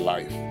impacted your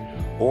life,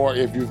 or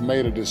if you've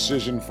made a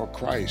decision for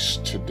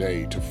Christ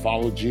today to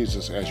follow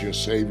Jesus as your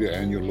Savior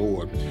and your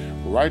Lord.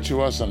 Write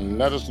to us and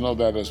let us know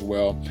that as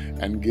well,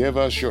 and give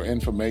us your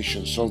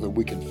information so that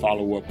we can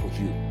follow up with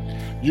you.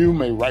 You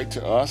may write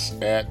to us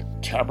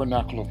at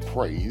Tabernacle of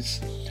Praise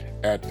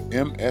at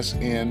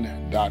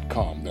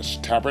msn.com. That's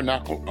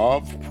Tabernacle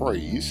of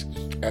Praise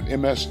at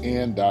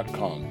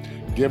msn.com.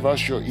 Give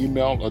us your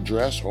email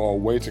address or a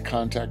way to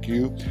contact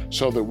you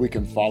so that we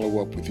can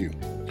follow up with you.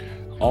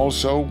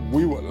 Also,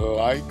 we would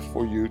like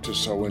for you to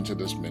sow into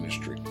this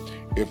ministry.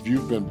 If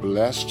you've been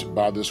blessed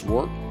by this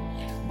work,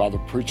 by the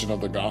preaching of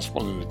the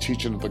gospel and the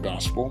teaching of the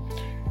gospel,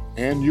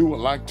 and you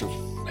would like to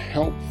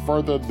help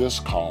further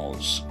this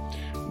cause,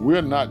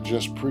 we're not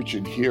just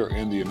preaching here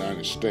in the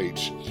United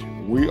States.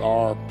 We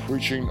are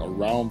preaching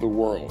around the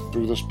world.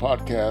 Through this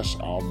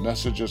podcast, our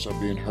messages are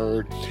being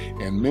heard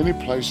in many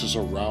places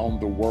around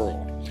the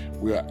world.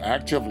 We are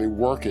actively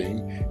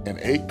working in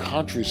 8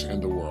 countries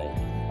in the world,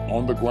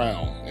 on the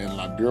ground in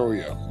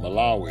Liberia,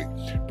 Malawi,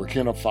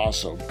 Burkina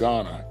Faso,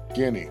 Ghana,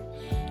 Guinea,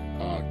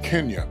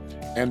 Kenya,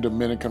 and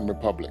Dominican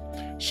Republic.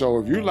 So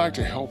if you'd like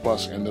to help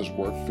us in this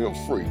work, feel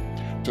free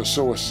to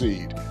sow a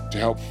seed to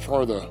help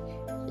further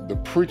the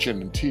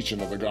preaching and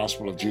teaching of the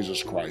gospel of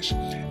Jesus Christ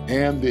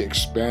and the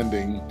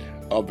expanding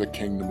of the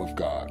kingdom of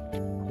God.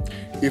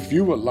 If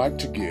you would like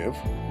to give,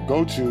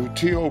 go to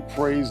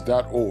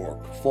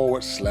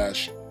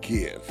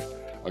topraise.org/give.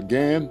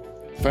 Again,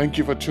 thank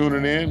you for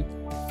tuning in.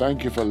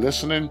 Thank you for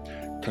listening.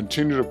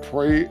 Continue to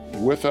pray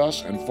with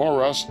us and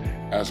for us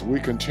as we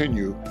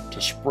continue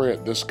to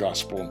spread this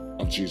gospel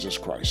of Jesus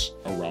Christ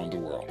around the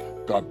world.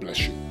 God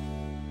bless you.